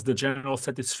 what was the general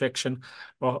satisfaction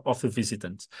of the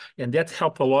visitants. And that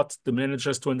helped a lot the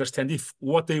managers to understand if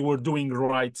what they were doing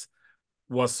right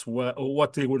was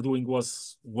what they were doing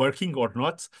was working or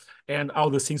not, and how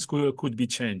the things could be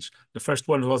changed. The first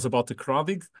one was about the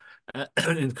crowding,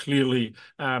 and clearly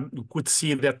we could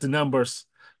see that the numbers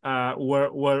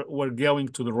were going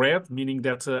to the red, meaning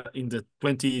that in the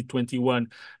 2021,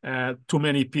 too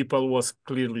many people was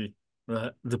clearly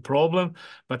the problem,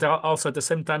 but also at the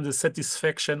same time the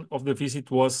satisfaction of the visit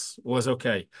was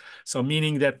okay. So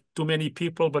meaning that too many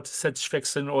people, but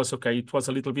satisfaction was okay. It was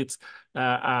a little bit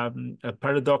a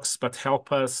paradox, but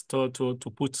help us to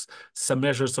put some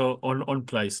measures on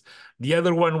place. The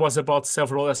other one was about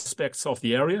several aspects of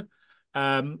the area.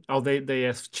 How they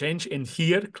have changed. And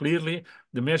here, clearly,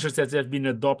 the measures that have been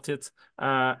adopted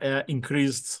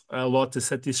increased a lot the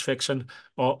satisfaction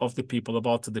of the people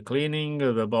about the cleaning,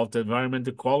 about the environment,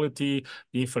 the quality,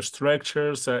 the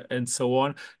infrastructures, and so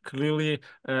on. Clearly,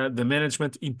 the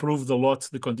management improved a lot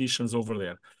the conditions over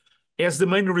there. As the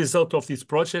main result of this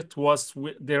project was,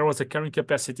 there was a carrying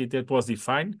capacity that was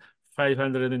defined,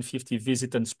 550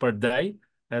 visitors per day,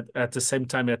 at the same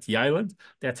time at the island.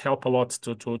 That helped a lot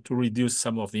to reduce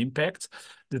some of the impact.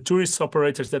 The tourist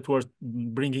operators that were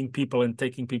bringing people and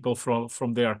taking people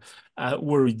from there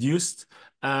were reduced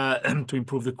to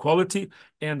improve the quality.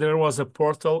 And there was a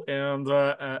portal and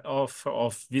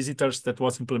of visitors that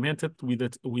was implemented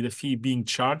with a fee being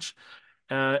charged.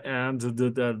 And with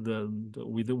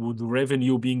the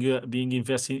revenue being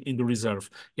invested in the reserve.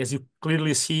 As you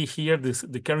clearly see here,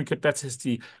 the carrying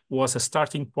capacity was a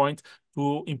starting point,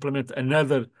 to implement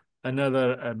another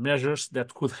measures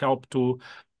that could help to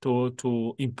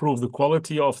improve the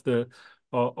quality of the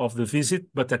visit,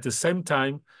 but at the same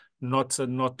time not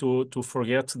to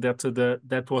forget that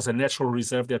that was a natural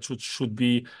reserve that should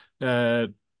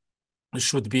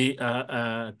be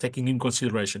taken in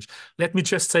consideration. Let me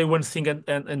just say one thing,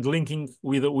 and linking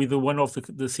with one of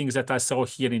the things that I saw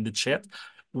here in the chat.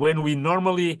 When we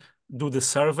normally do the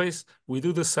surveys,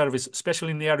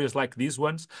 especially in areas like these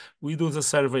ones, we do the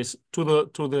surveys to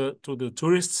the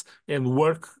tourists and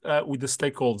work with the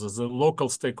stakeholders, the local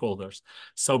stakeholders.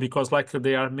 So because like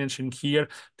they are mentioned here,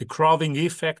 the crowding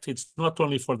effect, it's not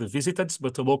only for the visitors,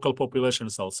 but the local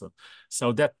populations also.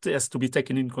 So that has to be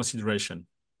taken in consideration.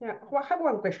 Yeah, I have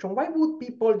one question. Why would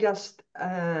people just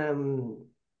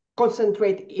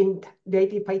concentrate in the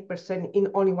 85% in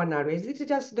only one area? Is this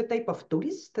just the type of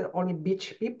tourists, only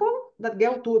beach people that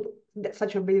go to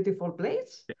such a beautiful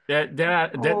place?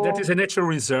 That is a natural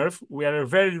reserve. We are a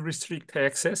very restricted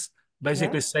access,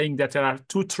 basically saying that there are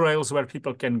 2 trails where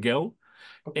people can go.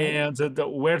 Okay. And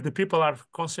where the people are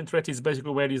concentrated is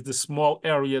basically where is the small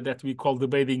area that we call the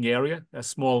bathing area, a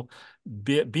small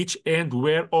beach, and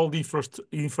where all the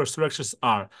infrastructures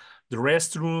are. The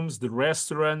restrooms, the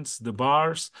restaurants, the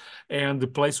bars, and the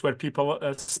place where people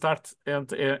start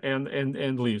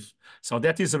and leave. So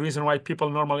that is the reason why people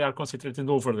normally are concentrated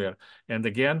over there. And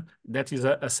again, that is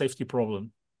a safety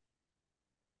problem.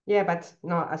 Yeah, but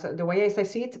no, the way I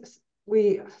see it,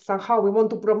 we want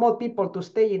to promote people to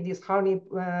stay in these honey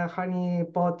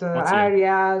pot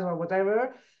areas or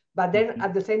whatever. But then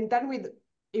at the same time,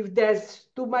 if there's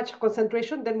too much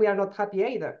concentration, then we are not happy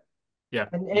either. Yeah.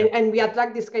 And we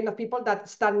attract this kind of people that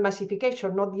stand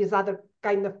massification, not these other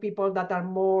kind of people that are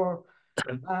more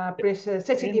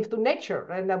sensitive to nature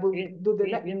and that will do the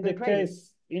training.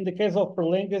 In the case of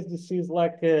Berlengas, this is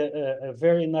like a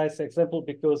very nice example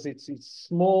because it's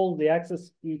small. The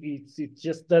access it's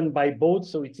just done by boat,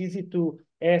 so it's easy to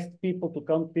ask people, to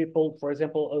count people. For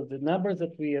example, the numbers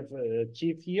that we have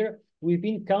achieved here, we've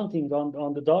been counting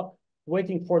on the dock,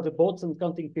 waiting for the boats and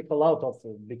counting people out of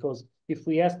it. Because if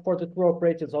we ask for the tour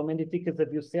operators how many tickets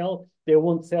that you sell, they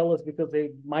won't sell us because they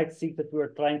might see that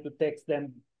we're trying to tax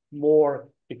them more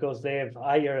because they have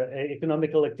higher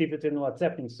economical activity and what's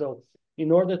happening. So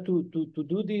in order to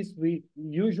do this, we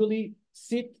usually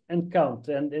sit and count,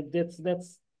 and that's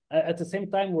at the same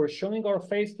time we're showing our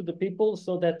face to the people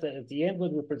so that at the end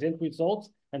when we present results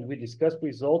and we discuss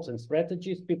results and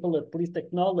strategies, people at least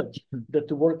acknowledge that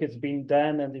the work is being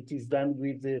done and it is done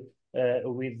with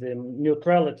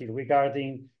neutrality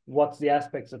regarding what's the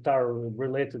aspects that are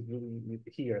related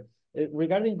here.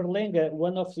 Regarding Berlenga,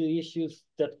 one of the issues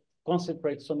that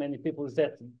concentrates so many people is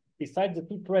that besides the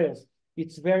 2 trails,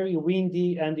 it's very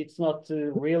windy and it's not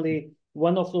really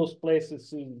one of those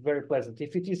places very pleasant.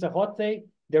 If it is a hot day,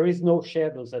 there is no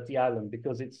shadows at the island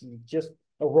because it's just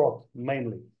a rock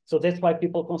mainly. So that's why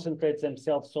people concentrate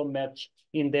themselves so much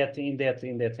in that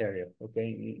area,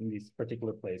 okay, in this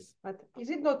particular place. But is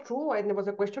it not true? And there was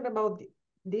a question about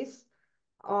this,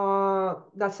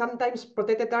 that sometimes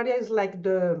protected areas like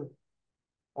the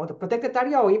protected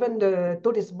area or even the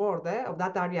tourist board of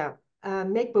that area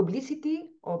make publicity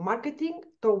or marketing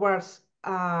towards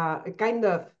a kind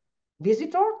of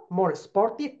visitor, more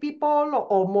sportive people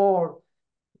or more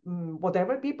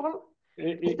whatever people,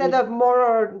 instead of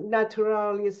more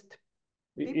naturalist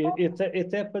people?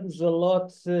 It happens a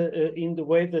lot in the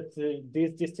way that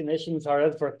these destinations are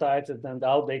advertised and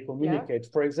how they communicate.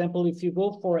 For example, if you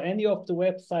go for any of the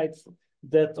websites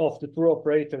that of the tour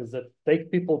operators that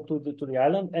take people to the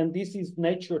island, and this is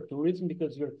nature tourism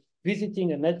because you're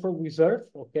visiting a natural reserve,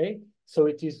 okay? So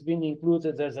it is being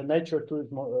included as a nature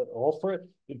tourism offer.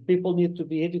 People need to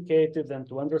be educated and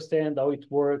to understand how it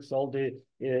works, all the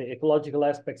ecological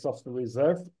aspects of the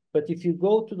reserve. But if you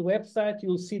go to the website,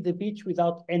 you'll see the beach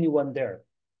without anyone there.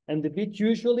 And the beach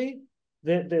usually,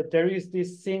 there is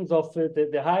this thing of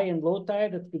the high and low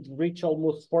tide that could reach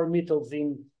almost 4 meters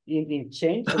in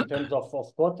change in terms of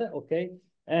quota, okay?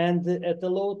 And at the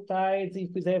low tide, you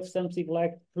could have something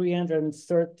like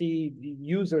 330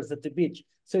 users at the beach.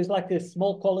 So it's like a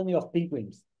small colony of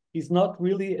penguins. It's not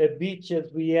really a beach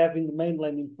as we have in the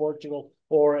mainland in Portugal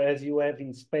or as you have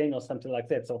in Spain or something like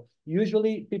that. So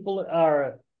usually people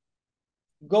are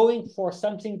going for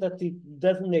something that it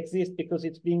doesn't exist because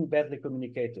it's being badly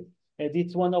communicated. And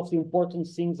it's one of the important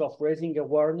things of raising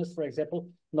awareness, for example,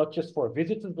 not just for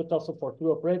visitors, but also for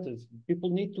tour operators. People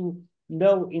need to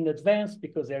know in advance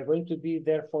because they're going to be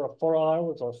there for 4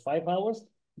 hours or 5 hours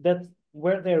that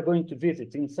where they're going to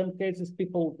visit. In some cases,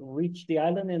 people reach the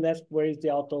island and ask where is the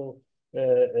auto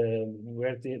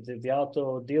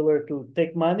dealer to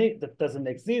take money. That doesn't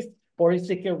exist. or if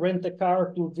they can rent a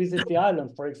car to visit the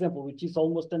island, for example, which is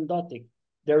almost exotic.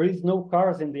 There is no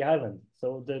cars in the island.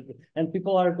 So and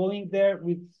people are going there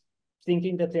with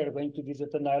thinking that they are going to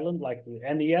visit an island like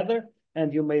any other,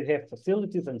 and you may have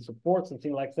facilities and supports and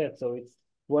things like that. So it's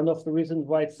one of the reasons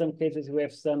why in some cases we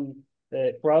have some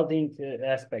crowding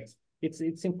aspects.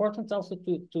 It's important also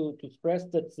to stress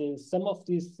that some of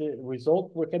these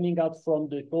results were coming out from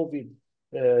the COVID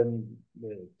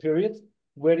period,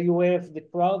 where you have the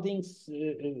crowding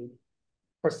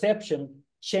perception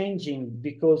changing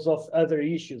because of other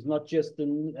issues, not just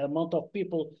the amount of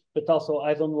people, but also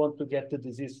I don't want to get the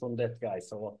disease from that guy.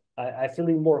 So I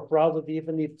feeling more crowded,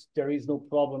 even if there is no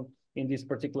problem in these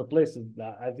particular places.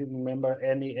 I didn't remember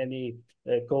any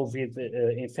COVID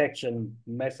infection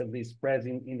massively spread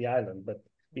in the island, but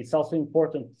it's also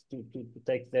important to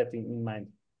take that in mind.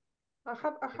 I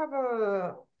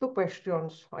have two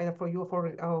questions, either for you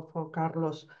or for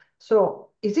Carlos. So,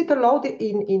 is it allowed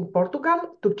in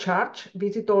Portugal to charge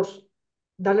visitors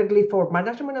directly for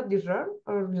management of this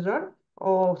reserve?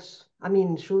 Or, I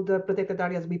mean, should the protected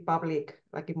areas be public,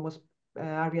 like in most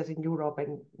areas in Europe,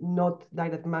 and not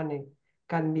direct money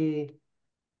can be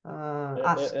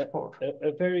asked for?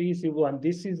 A very easy one.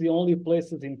 This is the only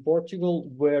places in Portugal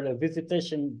where a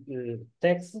visitation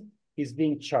tax is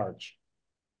being charged.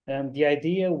 And the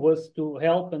idea was to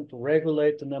help and to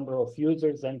regulate the number of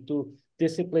users and to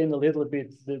discipline a little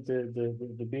bit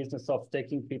the business of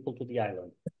taking people to the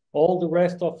island. All the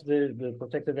rest of the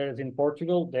protected areas in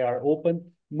Portugal, they are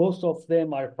open. Most of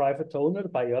them are private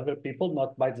owned by other people,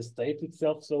 not by the state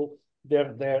itself. So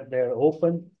they're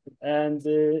open. And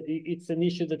it's an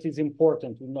issue that is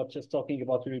important. We're not just talking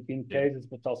about European cases,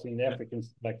 but also in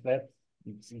Africans like that.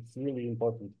 It's really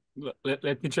important.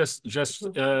 Let me just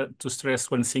to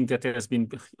stress one thing that has been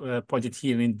pointed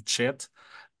here in the chat.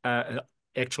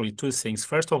 Actually, two things.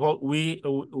 First of all,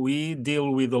 we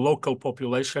deal with the local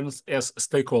populations as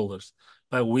stakeholders.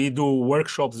 We do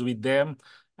workshops with them,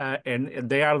 and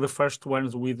they are the first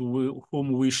ones with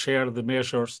whom we share the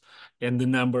measures and the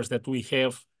numbers that we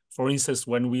have. For instance,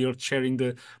 when we are sharing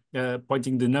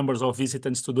pointing the numbers of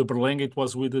visitants to the Berlenga, it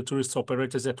was with the tourist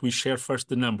operators that we share first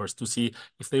the numbers to see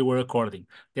if they were according.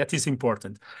 That is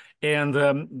important. And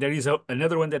there is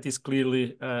another one that is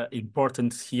clearly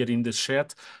important here in the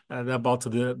chat about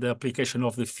the application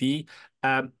of the fee.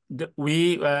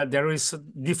 There is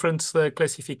different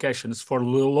classifications. For the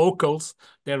locals,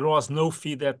 there was no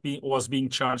fee that was being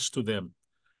charged to them.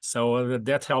 So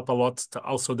that helped a lot to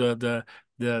also the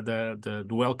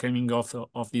welcoming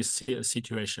of this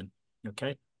situation.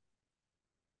 Okay.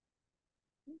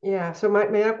 Yeah. So my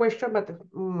other question, but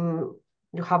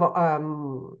you have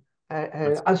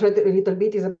answered a little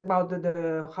bit, is about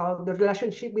how the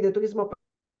relationship with the tourism.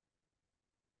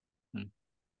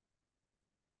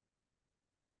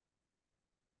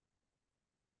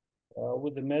 I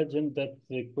would imagine that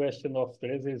the question of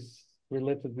Teresa is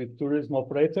related with tourism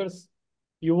operators.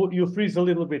 You freeze a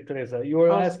little bit, Teresa. You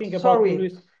were asking about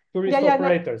tourist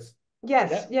operators. No.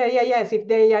 Yes, yes. If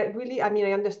they are really, I mean,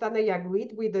 I understand they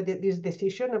agreed with this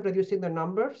decision of reducing the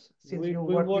numbers. Since we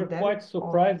were quite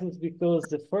surprised because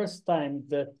the first time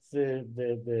that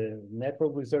the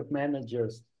natural reserve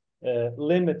managers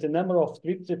limit the number of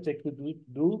trips that they could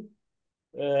do,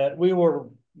 we were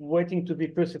waiting to be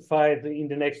crucified in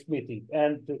the next meeting.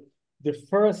 And the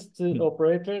first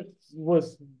operator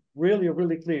was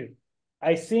really clear.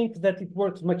 I think that it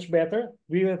works much better.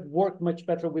 We have worked much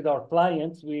better with our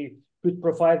clients. We could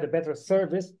provide a better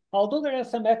service, although there are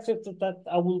some aspects that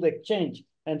I will exchange.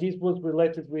 And this was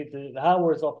related with the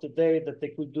hours of the day that they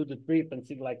could do the trip and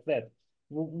things like that.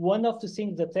 One of the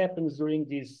things that happens during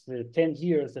these 10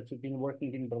 years that we've been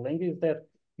working in Berlenga is that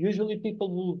usually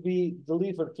people will be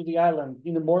delivered to the island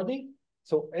in the morning.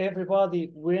 So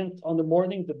everybody went on the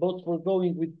morning, the boats were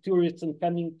going with tourists and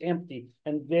coming empty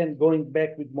and then going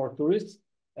back with more tourists.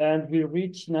 And we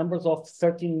reached numbers of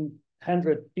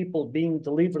 1,300 people being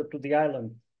delivered to the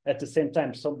island at the same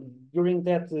time. So during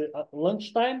that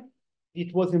lunchtime,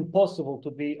 it was impossible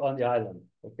to be on the island,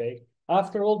 okay?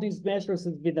 After all these measures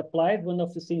have been applied, one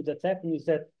of the things that happened is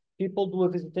that people do a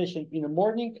visitation in the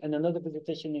morning and another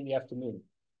visitation in the afternoon.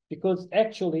 Because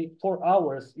actually 4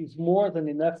 hours is more than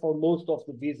enough for most of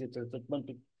the visitors that want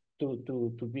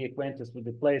to be acquainted with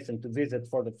the place and to visit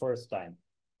for the first time.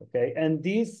 Okay, and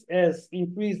this has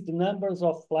increased the numbers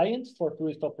of clients for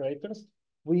tourist operators.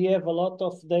 We have a lot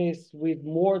of days with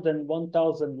more than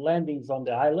 1,000 landings on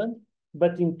the island,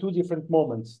 but in 2 different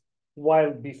moments.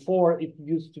 While before it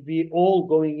used to be all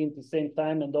going in the same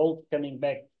time and all coming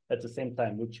back at the same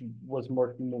time, which was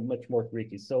much more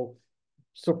tricky. So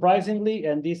surprisingly,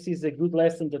 and this is a good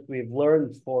lesson that we've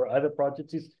learned for other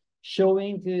projects, is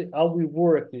showing how we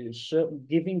work,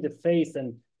 giving the face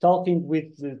and talking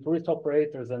with the tourist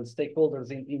operators and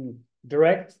stakeholders in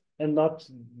direct and not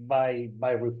by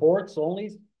reports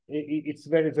only. It's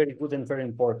very, very good and very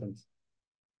important.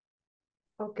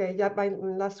 Okay, yeah, my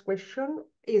last question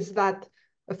is that,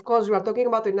 of course, we are talking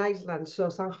about in Iceland, so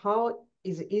somehow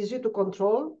it's easy to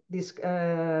control this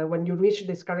when you reach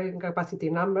this carrying capacity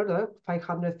number,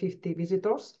 550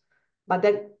 visitors, but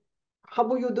then how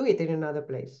will you do it in another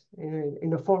place,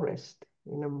 in a forest,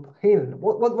 in a hill?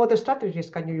 What strategies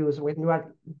can you use when you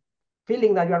are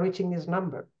feeling that you are reaching this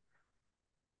number?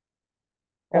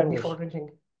 Or before reaching?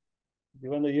 You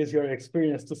want to use your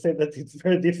experience to say that it's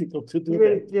very difficult to do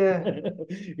that. Yeah.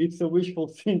 It's a wishful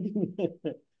thinking.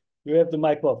 You have the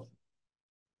mic off.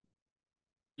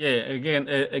 Yeah, again,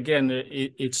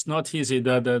 it's not easy.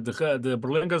 The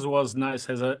Berlingas was nice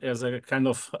as a kind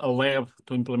of a lab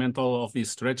to implement all of these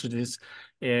strategies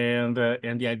and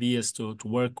the ideas to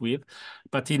work with.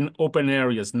 But in open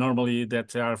areas, normally that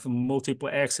there are multiple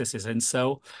accesses, and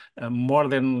so more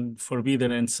than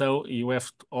forbidden, and so you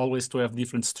have always to have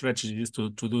different strategies to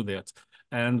do that.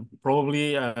 And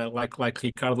probably like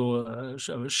Ricardo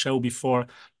showed before,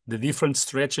 the different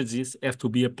strategies have to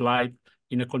be applied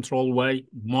in a controlled way,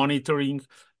 monitoring,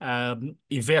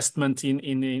 investment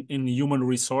in human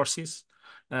resources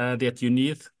that you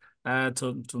need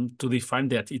to define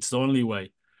that. It's the only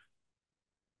way.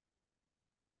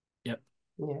 Yeah.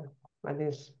 Yeah, that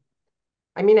is.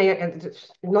 I mean,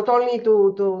 not only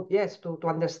to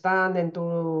understand and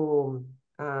to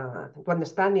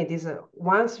understand it is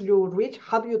once you reach,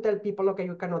 how do you tell people, okay,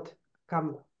 you cannot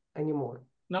come anymore?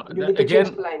 No, You need to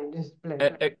explain.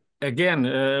 Again,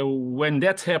 when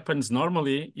that happens,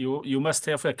 normally you must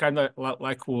have a kind of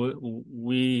like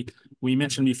we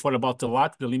mentioned before about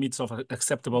the limits of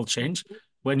acceptable change.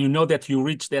 When you know that you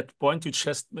reach that point,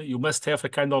 you must have a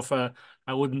kind of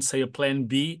I wouldn't say a plan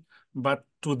B, but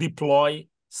to deploy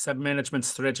some management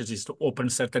strategies to open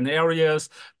certain areas,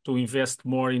 to invest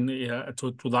more in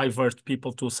to divert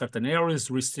people to certain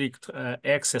areas, restrict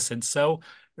access, and so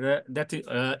that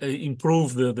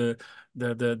improve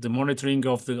the monitoring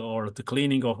of the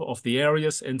cleaning of the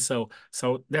areas, and so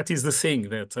that is the thing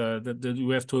that that you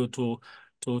have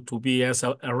to be as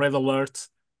a red alert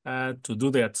to do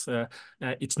that.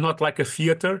 It's not like a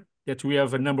theater that we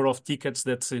have a number of tickets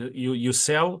that you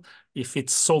sell. If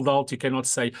it's sold out, you cannot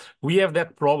say. We have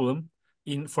that problem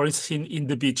for instance, in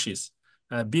the beaches.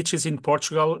 Beaches in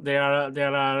Portugal, there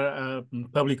are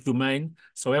public domain,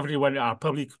 so everyone are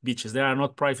public beaches. They are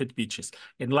not private beaches.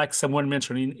 And like someone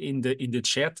mentioned in the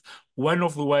chat, one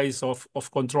of the ways of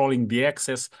controlling the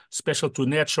access, especially to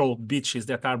natural beaches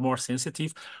that are more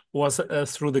sensitive, was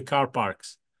through the car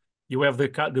parks. You have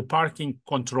the parking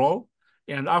control,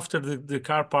 and after the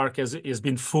car park has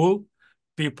been full,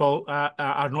 people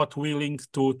are not willing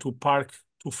to park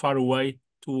too far away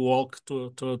to walk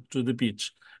to the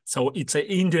beach. So it's an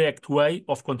indirect way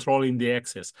of controlling the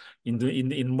access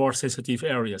in more sensitive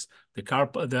areas. In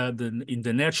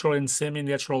the natural and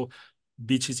semi-natural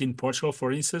beaches in Portugal,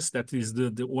 for instance, that is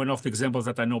the one of the examples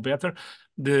that I know better.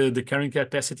 The carrying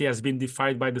capacity has been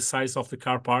defined by the size of the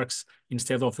car parks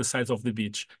instead of the size of the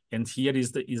beach. And here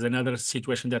is another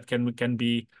situation that can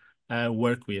be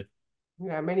worked with.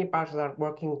 Yeah, many parts are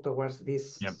working towards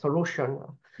this solution.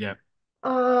 Yeah.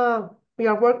 We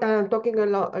are talking a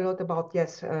lot about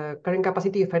carrying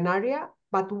capacity of an area,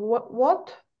 but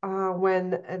what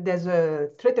when there's a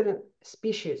threatened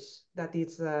species that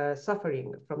is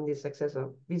suffering from this excess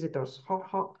of visitors?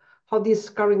 How this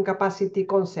carrying capacity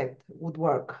concept would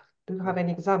work? Do you have an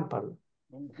example?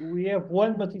 We have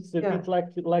one, but it's a bit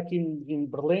like in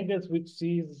Berlengas, which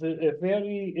is a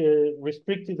very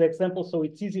restricted example, so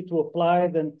it's easy to apply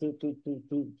than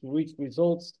to reach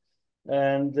results,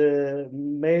 and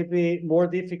maybe more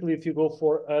difficult if you go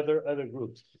for other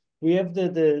groups. We have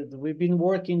we've been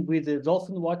working with the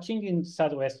dolphin watching in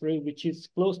Southwest, which is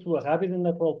close to a habitat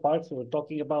natural park, so we're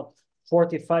talking about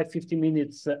 45-50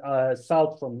 minutes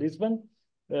south from Lisbon.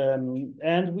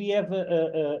 And we have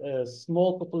a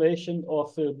small population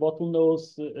of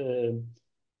bottlenose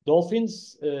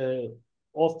dolphins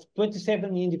of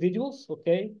 27 individuals,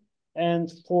 okay?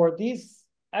 And for this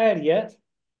area,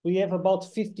 we have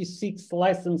about 56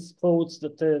 license codes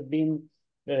that have been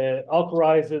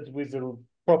authorized with the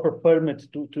proper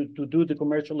permit to do the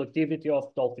commercial activity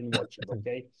of dolphin watching,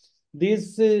 okay?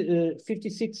 These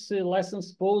 56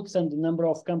 license codes and the number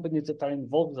of companies that are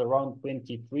involved is around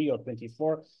 23 or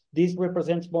 24. This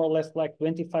represents more or less like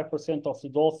 25% of the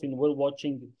dolphin whale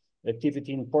watching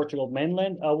activity in Portugal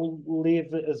mainland. I will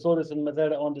leave Azores and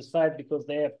Madeira on the side because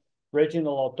they have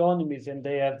regional autonomies and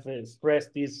they have expressed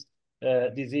this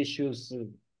these issues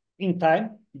in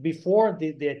time, before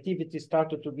the activity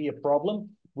started to be a problem,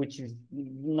 which is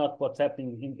not what's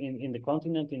happening in the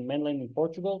continent, in mainland in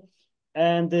Portugal.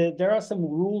 And there are some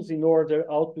rules in order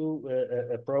how to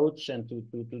approach and to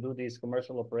do these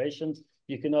commercial operations.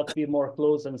 You cannot be more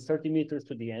close than 30 meters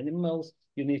to the animals.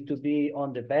 You need to be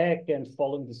on the back and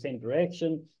following the same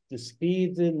direction. The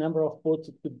speed, the number of boats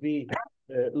that could be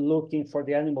looking for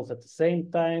the animals at the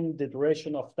same time, the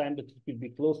duration of time that you could be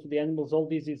close to the animals, all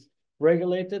this is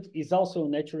regulated. Is also a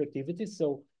nature activity.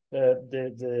 So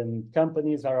the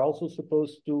companies are also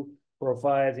supposed to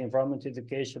provide environmental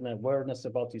education and awareness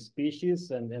about these species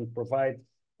and provide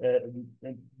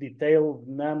detailed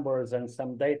numbers and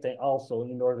some data also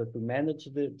in order to manage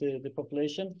the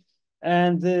population.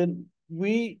 And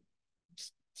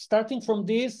starting from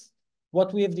this,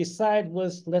 what we have decided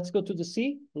was, let's go to the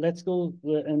sea, let's go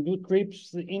and do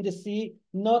trips in the sea,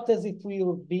 not as if we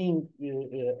were being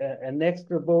an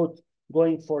extra boat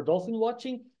going for dolphin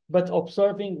watching, but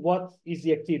observing what is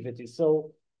the activity.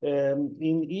 So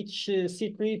in each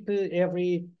sea trip,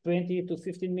 every 20 to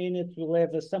 15 minutes, we'll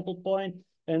have a sample point,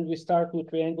 and we start to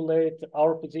triangulate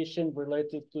our position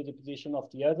related to the position of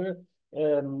the other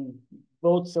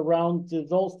boats around the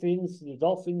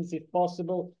dolphins if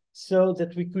possible, so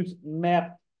that we could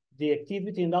map the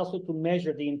activity and also to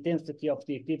measure the intensity of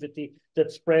the activity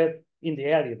that spread in the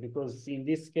area, because in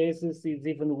these cases, it's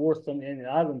even worse than in an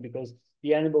island, because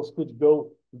the animals could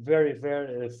go very,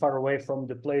 very far away from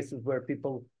the places where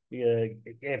people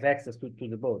have access to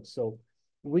the boat. So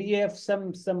we have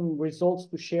some results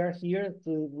to share here.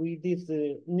 We did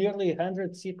nearly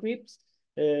 100 sea trips,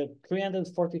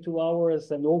 342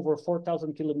 hours and over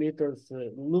 4,000 kilometers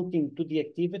looking to the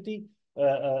activity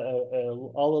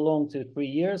all along the 3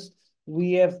 years.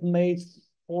 We have made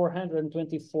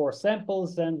 424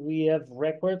 samples, and we have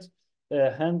records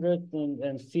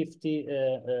 150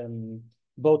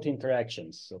 boat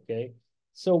interactions. Okay,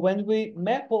 so when we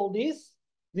map all this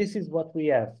is what we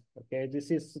have. Okay,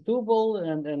 this is Setúbal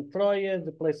and Troia,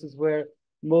 the places where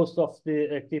most of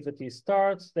the activity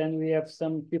starts. Then we have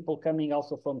some people coming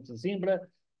also from Sesimbra,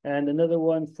 and another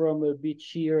one from a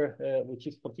beach here, which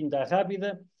is Portinho da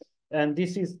Rábida. And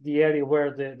this is the area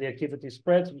where the activity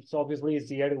spreads, which obviously is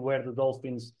the area where the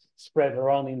dolphins spread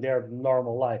around in their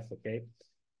normal life, okay?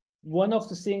 One of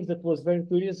the things that was very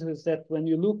curious is that when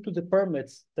you look to the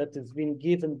permits that has been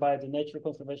given by the Nature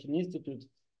Conservation Institute,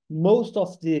 most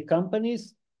of the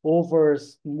companies, over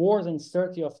more than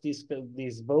 30 of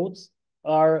these boats,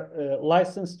 are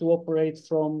licensed to operate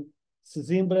from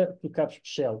Sesimbra to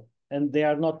Capes-Pichel, and they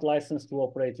are not licensed to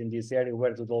operate in this area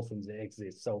where the dolphins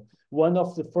exist. So one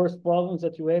of the first problems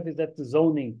that you have is that the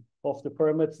zoning of the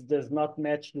permits does not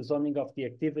match the zoning of the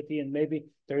activity, and maybe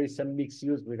there is some mixed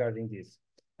use regarding this.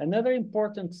 Another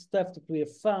important stuff that we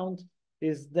have found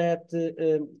is that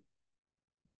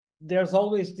there's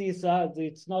always this,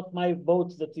 it's not my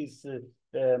boat that is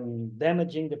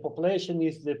damaging the population,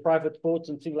 is the private boats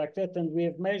and things like that. And we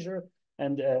have measured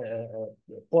and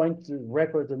point to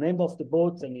record the name of the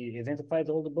boats, and he identified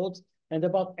all the boats. And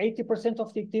about 80%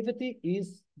 of the activity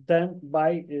is done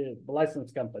by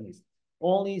licensed companies.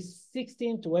 Only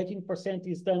 16 to 18%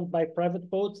 is done by private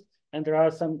boats, and there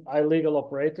are some illegal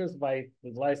operators by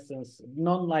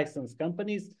non-licensed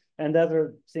companies, and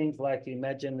other things like,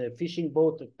 imagine a fishing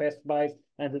boat that passed by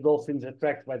and the dolphins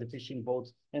attracted by the fishing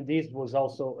boats. And this was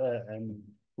also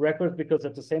record, because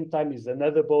at the same time is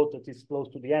another boat that is close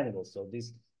to the animals. So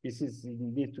this is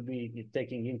need to be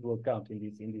taken into account in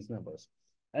these numbers.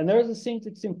 Another thing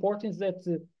that's important is that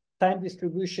time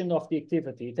distribution of the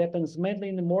activity. It happens mainly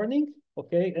in the morning,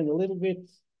 okay, and a little bit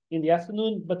in the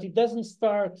afternoon, but it doesn't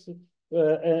start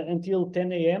until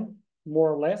 10 a.m.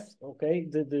 more or less, okay?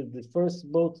 The first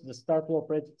boat, the start to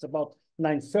operate, it's about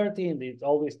 9:30, and it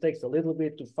always takes a little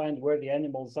bit to find where the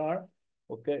animals are,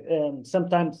 okay? And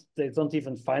sometimes they don't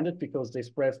even find it because they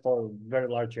spread for very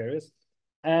large areas.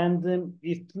 And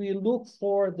if we look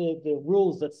for the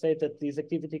rules that say that this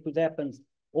activity could happen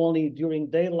only during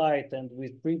daylight and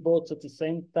with 3 boats at the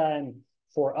same time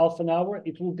for half an hour,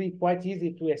 it will be quite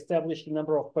easy to establish the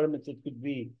number of permits that could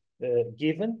be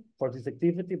given for this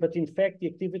activity. But in fact, the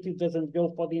activity doesn't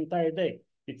go for the entire day.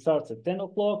 It starts at 10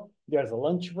 o'clock, there's a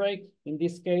lunch break in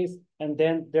this case, and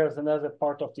then there's another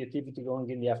part of the activity going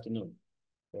in the afternoon.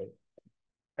 Okay.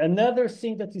 Another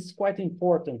thing that is quite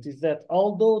important is that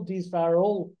although these are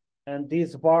all, and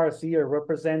these bars here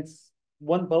represents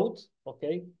one boat,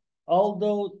 okay,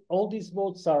 although all these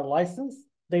boats are licensed,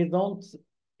 they don't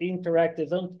interact, they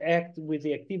don't act with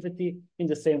the activity in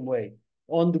the same way.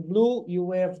 On the blue,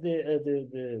 you have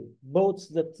the boats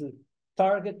that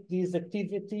target this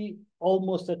activity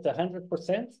almost at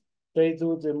 100%, They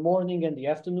do the morning and the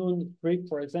afternoon trip,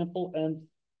 for example, and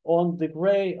on the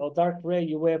gray or dark gray,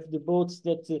 you have the boats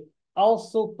that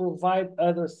also provide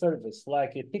other service,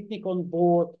 like a picnic on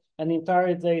board, an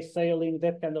entire day sailing,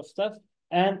 that kind of stuff.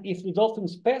 And if the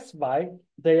dolphins pass by,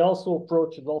 they also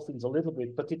approach the dolphins a little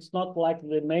bit, but it's not like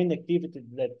the main activity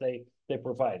that they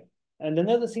provide. And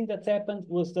another thing that happened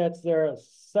was that there are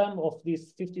some of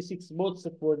these 56 boats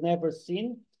that were never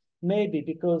seen, maybe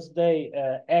because they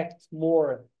act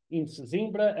more in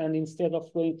Sesimbra, and instead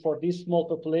of going for this small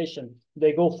population,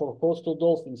 they go for coastal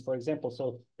dolphins, for example.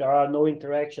 So there are no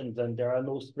interactions and there are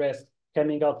no stress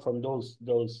coming out from those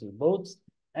boats.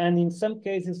 And in some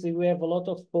cases, we have a lot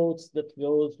of boats that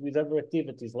goes with other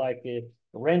activities like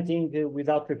renting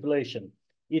without tripulation.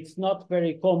 It's not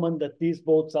very common that these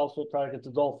boats also target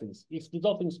the dolphins. If the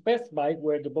dolphins pass by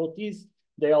where the boat is,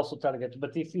 they also target.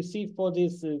 But if you see for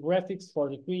these graphics for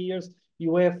the 3 years,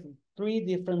 you have 3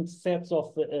 different sets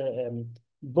of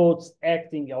boats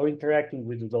acting or interacting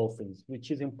with the dolphins,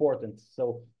 which is important.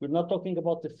 So we're not talking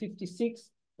about the 56.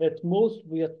 At most,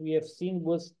 what we have seen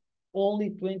was only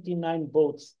 29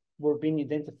 boats were being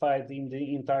identified in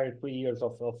the entire 3 years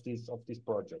of this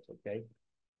project, okay?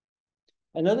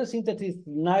 Another thing that is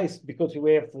nice, because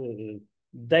we have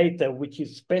data which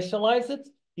is specialized,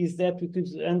 is that we could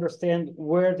understand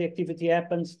where the activity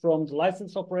happens from the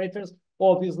licensed operators,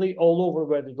 obviously all over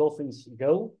where the dolphins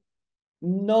go.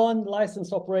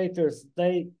 Non-licensed operators,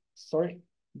 they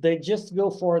just go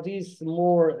for this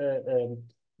more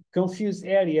confused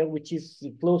area, which is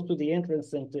close to the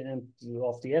entrance and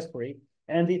of the estuary.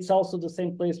 And it's also the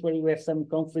same place where you have some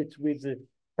conflict with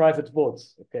private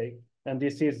boats, okay? And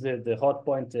this is the hot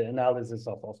point analysis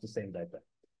of the same data.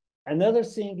 Another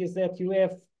thing is that you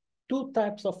have 2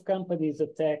 types of companies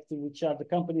attacked, which are the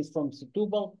companies from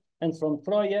Setúbal and from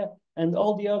Troia, and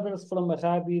all the others from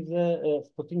Arrábida,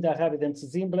 Potinda Arrábida and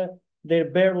Sesimbra, they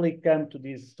barely come to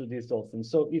these dolphins.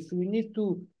 So if we need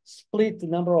to split the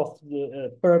number of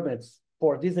permits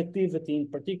for this activity in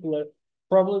particular,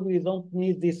 probably we don't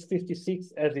need this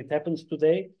 56 as it happens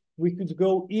today. We could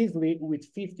go easily with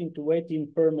 15 to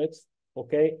 18 permits,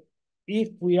 okay? If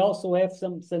we also have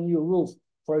some new rules.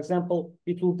 For example,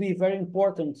 it will be very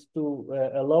important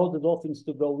to allow the dolphins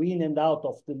to go in and out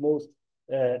of the most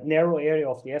narrow area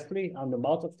of the estuary, on the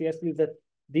mouth of the estuary, that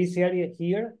this area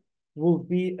here will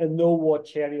be a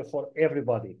no-watch area for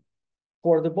everybody.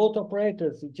 For the boat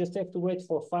operators, you just have to wait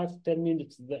for 5 to 10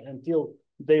 minutes until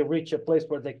they reach a place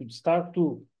where they could start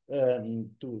to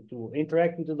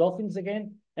interact with the dolphins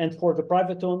again. And for the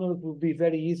private owner, it will be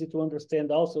very easy to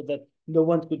understand also that no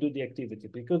one could do the activity.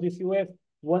 Because if you have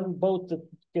one boat that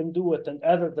can do it and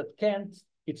other that can't,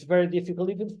 it's very difficult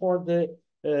even for the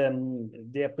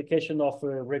application of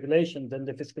regulations and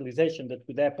the fiscalization that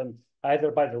could happen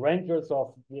either by the rangers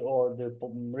or the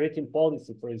maritime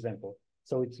policy, for example.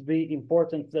 So it's very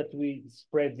important that we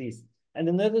spread this. And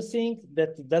another thing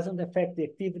that doesn't affect the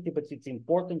activity, but it's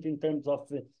important in terms of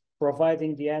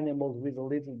providing the animals with a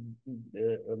little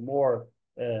more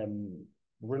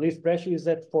release pressure, is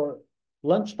that for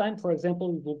lunchtime, for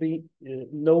example, it will be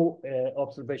no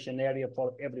observation area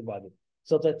for everybody,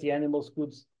 so that the animals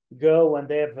could go and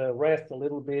have a rest a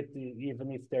little bit,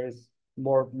 even if there's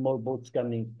more boats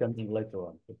coming later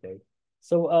on. Okay,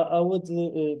 so I would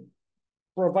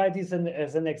provide this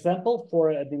as an example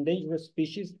for an endangered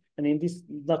species, and in this,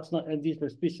 that's not an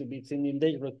endangered species, it's an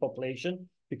endangered population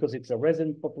because it's a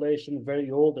resident population, very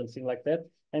old and things like that.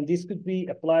 And this could be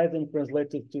applied and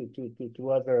translated to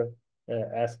other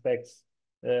aspects.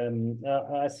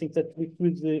 I think that we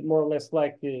could more or less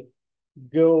like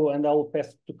go, and I will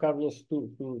pass to Carlos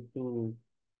to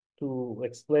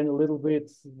explain a little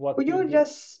bit what. Could you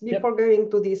just, before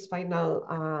going to this final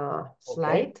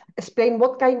slide, explain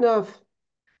what kind of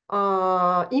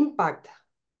impact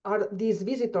are these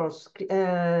visitors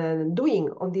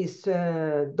doing on this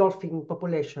dolphin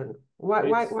population?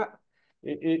 Why?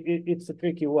 It's a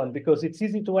tricky one, because it's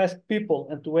easy to ask people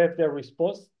and to have their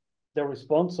response.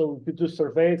 So we could do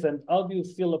surveys and how do you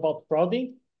feel about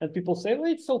crowding? And people say,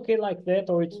 well, it's okay like that,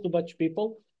 or it's too much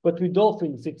people. But with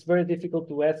dolphins, it's very difficult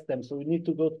to ask them. So we need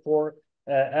to go for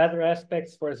other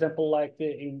aspects. For example, like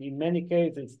in many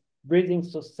cases, breeding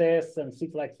success and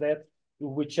things like that,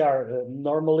 which are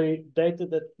normally data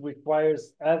that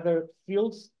requires other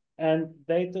fields and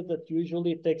data that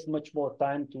usually takes much more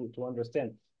time to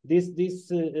understand. This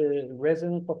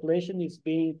resident population is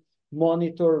being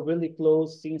monitored really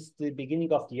close since the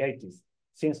beginning of the 80s,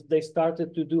 since they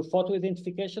started to do photo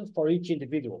identifications for each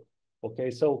individual.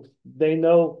 Okay, so they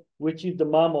know which is the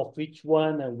mom of each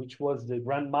one and which was the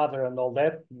grandmother and all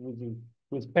that.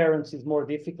 With parents is more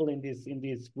difficult in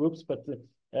these groups, but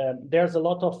There's a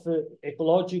lot of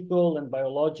ecological and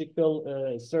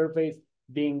biological surveys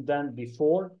being done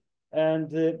before, and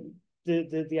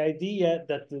the idea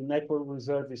that the Natural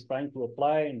Reserve is trying to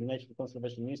apply and the Nature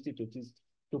Conservation Institute is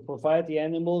to provide the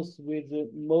animals with the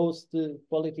most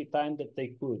quality time that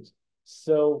they could.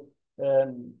 So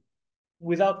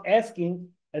without asking,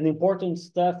 an important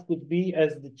stuff could be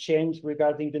as the change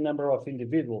regarding the number of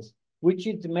individuals, which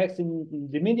is the maximum,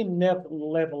 the minimum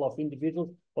level of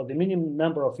individuals, or the minimum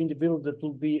number of individuals that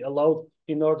will be allowed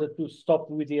in order to stop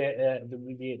with the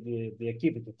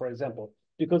activity, for example.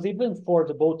 Because even for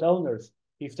the boat owners,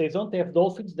 if they don't have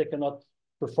dolphins, they cannot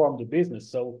perform the business.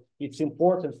 So it's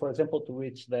important, for example, to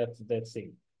reach that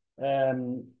thing.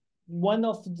 One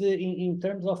of the, in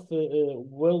terms of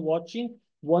whale watching,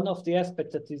 one of the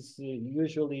aspects that is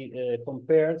usually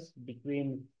compared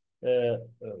between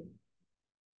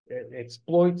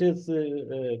exploited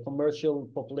commercial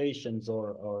populations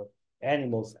or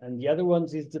animals, and the other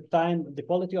ones is the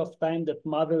quality of time that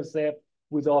mothers have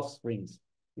with offsprings,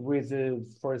 with,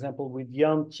 for example, with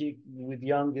young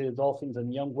dolphins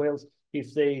and young whales.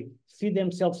 If they feed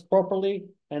themselves properly,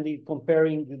 and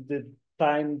comparing the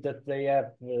time that they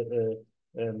have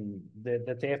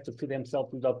that they have to feed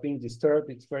themselves without being disturbed,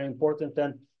 it's very important.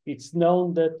 And it's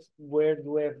known that where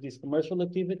you have these commercial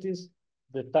activities,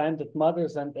 the time that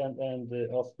mothers and the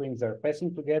offsprings are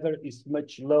passing together is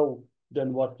much low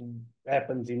than what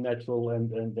happens in natural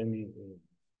and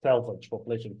salvage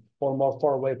population or more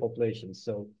faraway populations.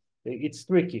 So it's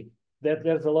tricky.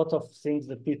 There's a lot of things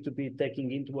that need to be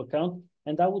taken into account.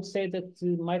 And I would say that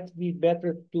it might be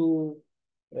better to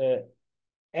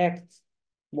act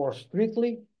more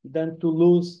strictly than to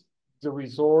lose the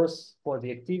resource for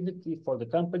the activity, for the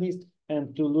companies,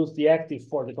 and to lose the active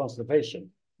for the conservation.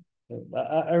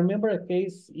 I remember a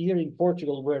case here in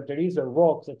Portugal where there is a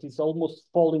rock that is almost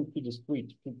falling to the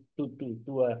street,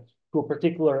 to a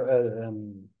particular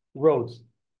road.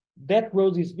 That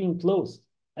road is being closed,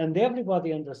 and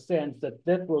everybody understands that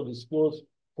that road is closed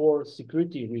for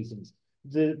security reasons.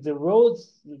 The road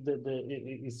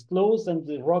is closed and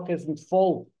the rock hasn't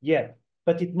fallen yet,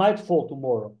 but it might fall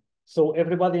tomorrow. So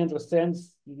everybody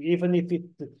understands, even if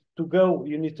to go,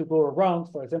 you need to go around,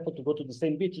 for example, to go to the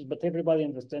same beaches, but everybody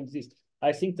understands this.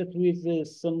 I think that with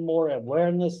some more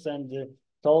awareness and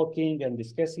talking and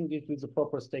discussing it with the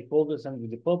proper stakeholders and with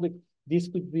the public, this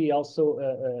could be also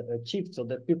achieved so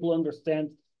that people understand,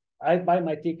 I buy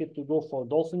my ticket to go for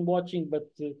dolphin watching, but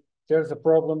there's a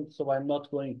problem, so I'm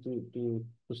not going to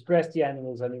stress the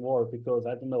animals anymore because,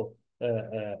 I don't know,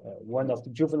 one of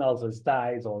the juveniles has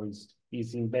died or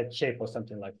is in bad shape or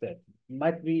something like that. It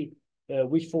might be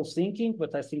wishful thinking,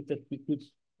 but I think that we could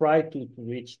try to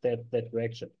reach that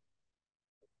direction.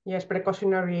 Yes,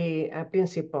 precautionary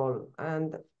principle.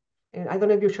 And I don't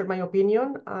know if you share my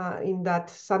opinion in that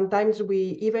sometimes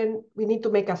we need to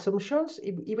make assumptions,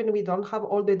 even if we don't have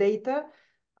all the data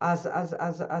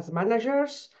as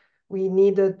managers. We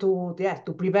need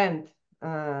to prevent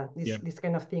this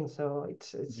kind of thing. So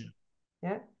it's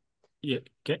yeah. Yeah,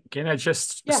 can I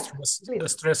just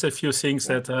stress a few things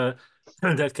that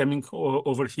that coming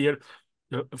over here.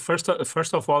 First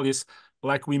of all, is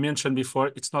like we mentioned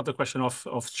before, it's not a question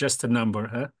of just a number.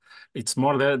 Huh? It's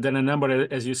more than a number,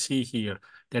 as you see here.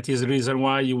 That is the reason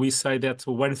why we say that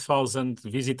 1,000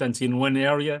 visitants in one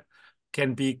area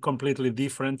can be completely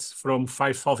different from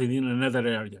 5,000 in another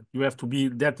area. You have to be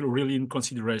that really in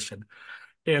consideration.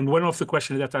 And one of the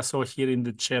questions that I saw here in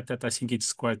the chat that I think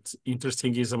it's quite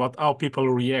interesting is about how people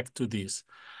react to this.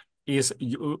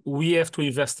 We have to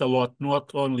invest a lot,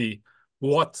 not only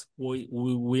what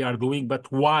we are doing, but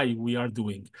why we are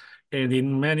doing. And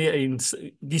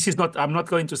this is not, I'm not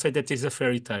going to say that it's a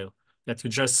fairy tale, that you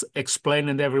just explain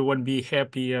and everyone be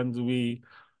happy and we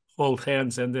hold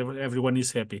hands and everyone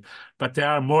is happy. But there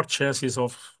are more chances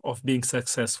of being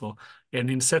successful. And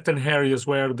in certain areas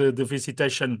where the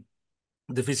visitation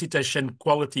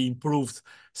quality improved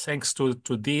thanks to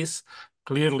this,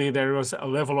 clearly there was a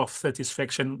level of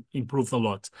satisfaction improved a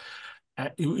lot.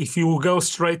 If you go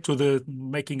straight to the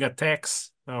making a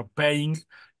tax or paying,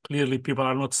 clearly people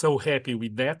are not so happy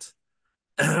with that.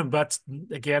 But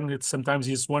again, it sometimes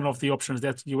is one of the options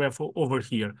that you have over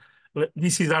here.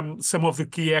 This is some of the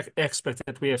key aspects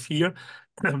that we have here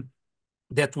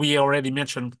that we already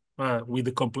mentioned with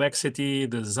the complexity,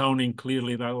 the zoning,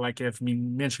 clearly, like I've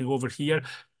been mentioning over here.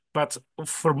 But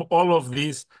from all of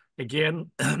this,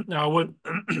 again, I want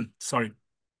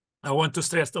to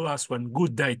stress the last one,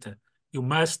 good data. You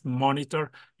must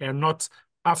monitor, and not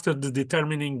after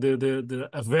determining the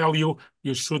value,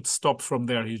 you should stop from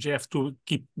there. You have to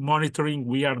keep monitoring.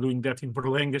 We are doing that in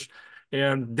Berlengas,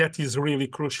 And that is really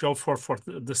crucial for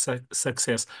the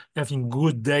success, having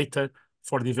good data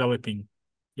for developing.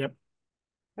 Yep.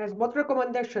 Yes, what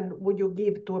recommendation would you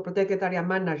give to a protected area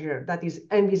manager that is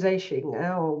envisaging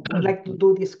or would like to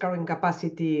do this carrying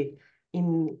capacity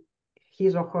in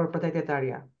his or her protected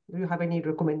area? Do you have any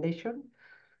recommendation?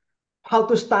 How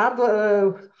to start?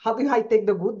 How do I take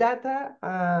the good data?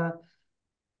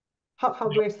 How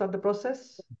do I start the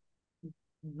process?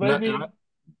 Maybe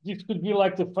this could be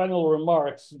like the final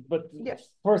remarks, but yes.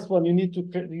 First one, you need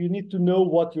to know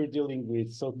what you're dealing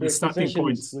with. So the starting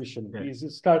point is a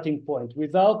starting point.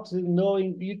 Without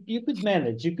knowing, you could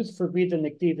manage, you could forbid an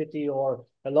activity or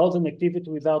allow an activity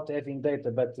without having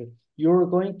data, but you're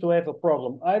going to have a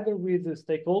problem either with the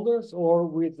stakeholders or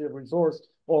with the resource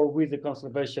or with the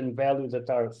conservation values that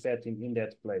are set in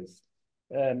that place.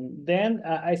 Then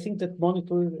I think that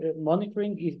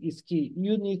monitoring is key.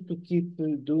 You need to keep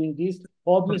doing this.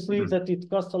 Obviously, that it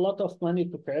costs a lot of money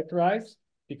to characterize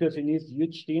because you need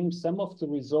huge teams. Some of the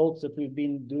results that we've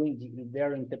been doing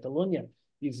there in Catalonia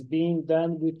is being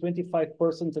done with 25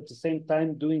 persons at the same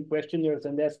time doing questionnaires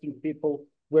and asking people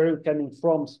where you're coming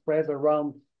from, spread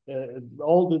around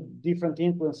all the different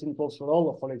influence in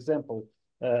Colsorola, for example,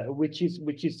 which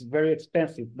is very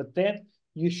expensive. But then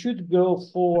you should go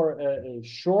for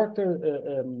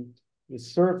shorter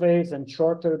surveys and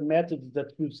shorter methods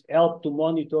that could help to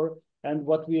monitor. And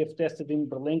what we have tested in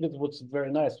Berlingas was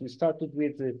very nice. We started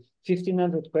with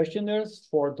 1,500 questionnaires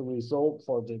for the result,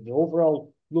 for the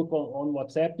overall look on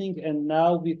what's happening. And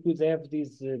now we could have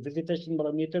this visitation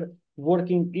barometer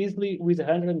working easily with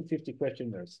 150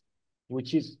 questionnaires,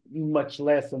 which is much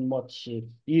less and much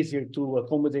easier to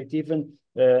accommodate even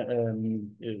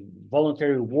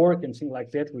voluntary work and things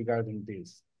like that regarding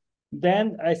this.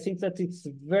 Then I think that it's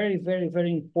very, very,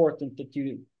 very important that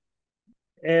you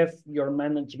have your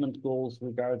management goals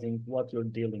regarding what you're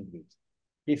dealing with.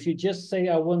 If you just say,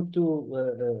 I want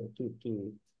to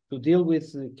deal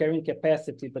with carrying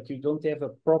capacity, but you don't have a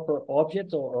proper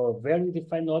object or a very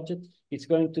defined object, it's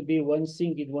going to be one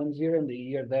thing in 1 year, and the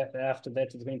year that after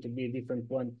that is going to be a different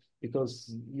one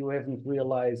because you haven't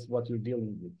realized what you're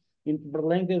dealing with. In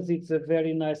Berlengas, it's a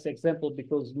very nice example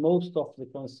because most of the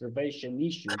conservation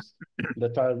issues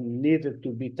that are needed to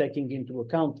be taken into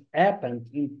account happened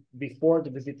before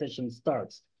the visitation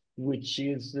starts, which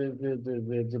is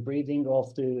the breeding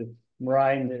of the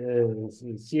marine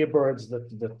seabirds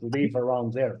that live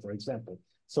around there, for example.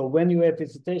 So when you have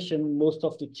visitation, most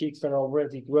of the chicks are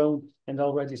already grown and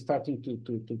already starting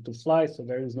to fly, so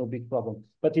there is no big problem.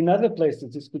 But in other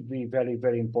places, this could be very,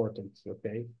 very important,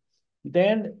 okay?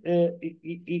 Then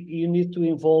you need to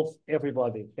involve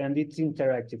everybody, and it's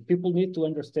interactive. People need to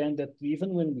understand that even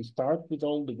when we start with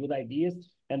all the good ideas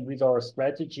and with our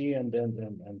strategy and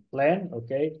plan,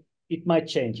 okay, it might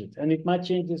change it. And it might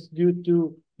change this due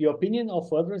to the opinion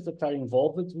of others that are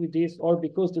involved with this, or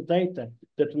because the data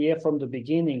that we have from the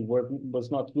beginning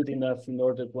was not good enough in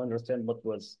order to understand what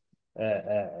was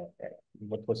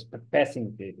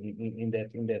passing in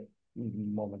that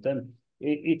moment. And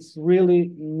it's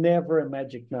really never a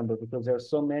magic number because there are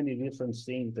so many different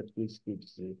things that we could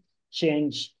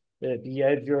change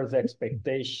behaviors,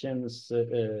 expectations,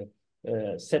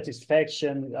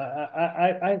 satisfaction.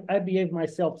 I behave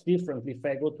myself differently if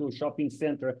I go to a shopping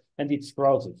center and it's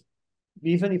crowded,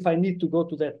 even if I need to go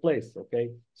to that place,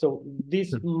 okay? So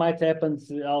this might happen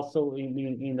also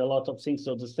in a lot of things.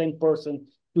 So the same person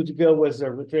could go as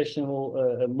a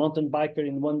recreational mountain biker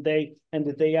in 1 day, and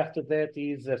the day after that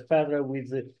is a father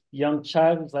with a young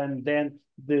child, and then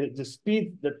the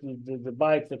speed that the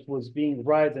bike that was being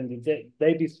ridden the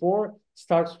day before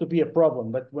starts to be a problem.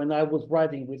 But when I was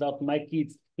riding without my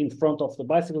kids in front of the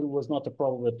bicycle, it was not a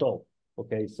problem at all.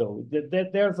 Okay, so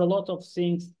there's a lot of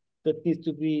things that need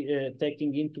to be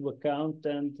taken into account,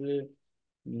 and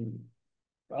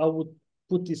I would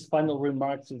put these final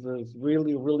remarks as a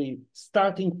really, really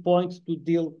starting point to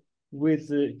deal with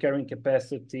carrying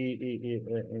capacity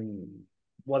in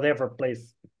whatever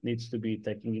place needs to be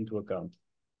taken into account.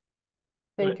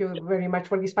 Thank you very much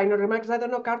for these final remarks. I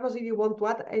don't know, Carlos, if you want to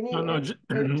add any. No,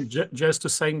 just to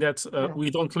saying that we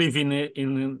don't live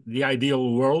in the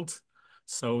ideal world.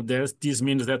 So this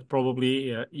means that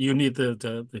probably you need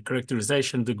the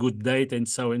characterization, the good data, and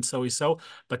so and so and so.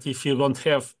 But if you don't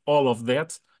have all of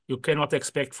that, you cannot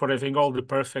expect for having all the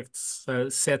perfect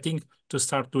setting to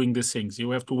start doing the things.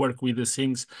 You have to work with the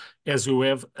things as you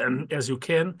have, as you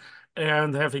can,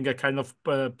 and having a kind of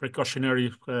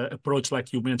precautionary approach,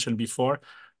 like you mentioned before,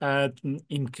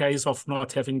 in case of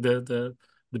not having the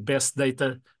the best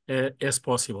data as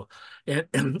possible.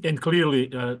 And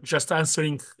clearly, just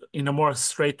answering in a more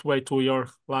straight way to your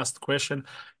last question,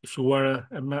 if you were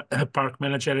a park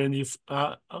manager and if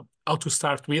how to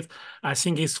start with, I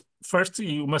think is first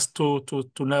you must to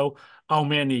know how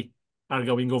many are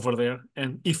going over there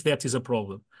and if that is a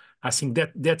problem. I think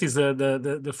that is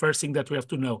the first thing that we have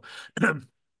to know.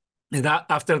 And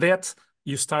after that,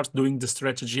 you start doing the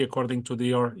strategy according to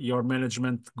your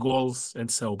management goals and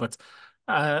so. But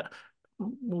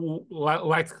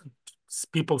like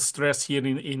people stress here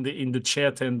in the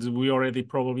chat, and we already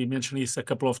probably mentioned this a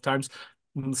couple of times,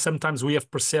 sometimes we have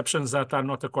perceptions that are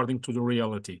not according to the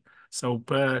reality. So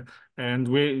and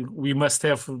we must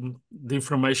have the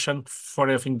information for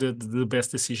having the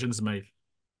best decisions made.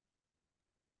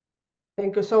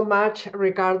 Thank you so much,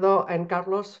 Ricardo and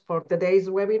Carlos, for today's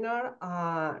webinar.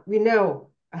 We know,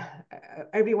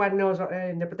 everyone knows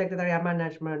in the protected area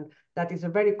management that is a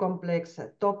very complex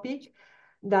topic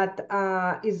that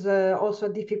is also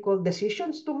difficult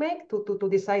decisions to make, to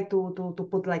decide to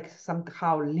put like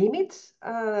somehow limits.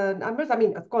 Numbers. I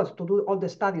mean, of course, to do all the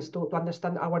studies to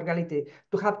understand our reality,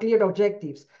 to have clear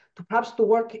objectives, to perhaps to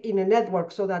work in a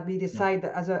network so that we decide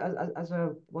as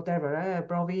a whatever,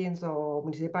 province or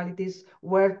municipalities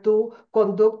where to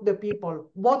conduct the people,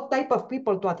 what type of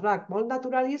people to attract, more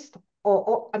naturalists,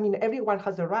 or I mean, everyone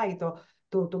has a right to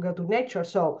go to nature.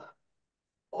 So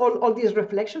all these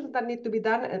reflections that need to be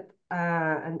done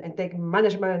and take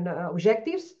management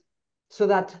objectives so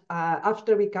that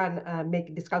after we can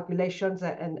make these calculations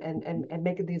and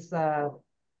make these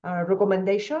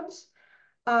recommendations.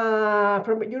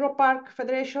 From EUROPARC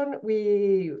Federation,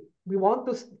 we want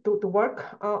to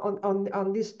work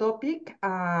on this topic,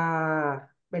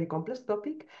 very complex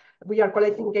topic. We are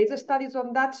collecting case studies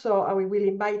on that, so we will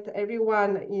invite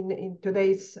everyone in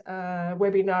today's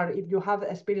webinar, if you have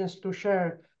experience to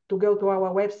share, to go to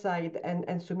our website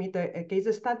and submit a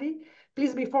case study.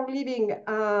 Please, before leaving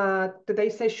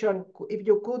today's session, if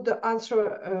you could answer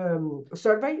a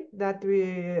survey,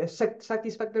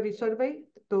 satisfactory survey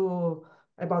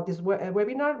about this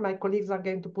webinar. My colleagues are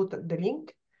going to put the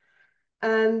link.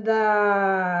 And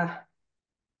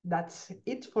that's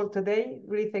it for today.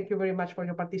 Really, thank you very much for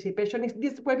your participation.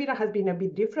 This webinar has been a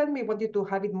bit different. We wanted to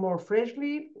have it more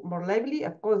freshly, more lively.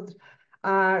 Of course,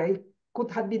 it could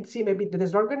have been seen a bit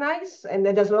disorganized, and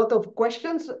then there's a lot of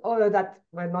questions that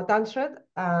were not answered.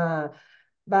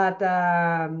 But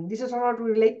this is all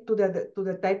related to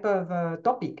the type of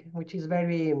topic, which is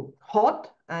very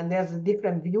hot, and there's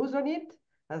different views on it,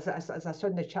 as I saw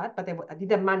in the chat, but I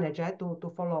didn't manage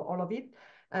to follow all of it.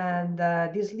 And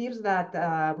this leaves that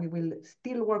we will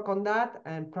still work on that,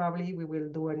 and probably we will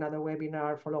do another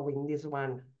webinar following this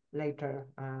one later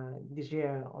this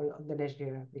year or the next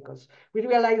year, because we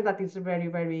realize that it's a very,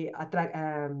 very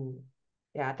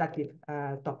attractive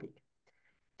topic.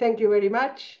 Thank you very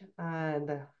much,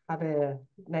 and have a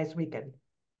nice weekend,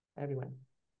 everyone.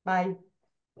 Bye.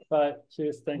 Bye.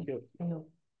 Cheers. Thank you. Thank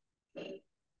you.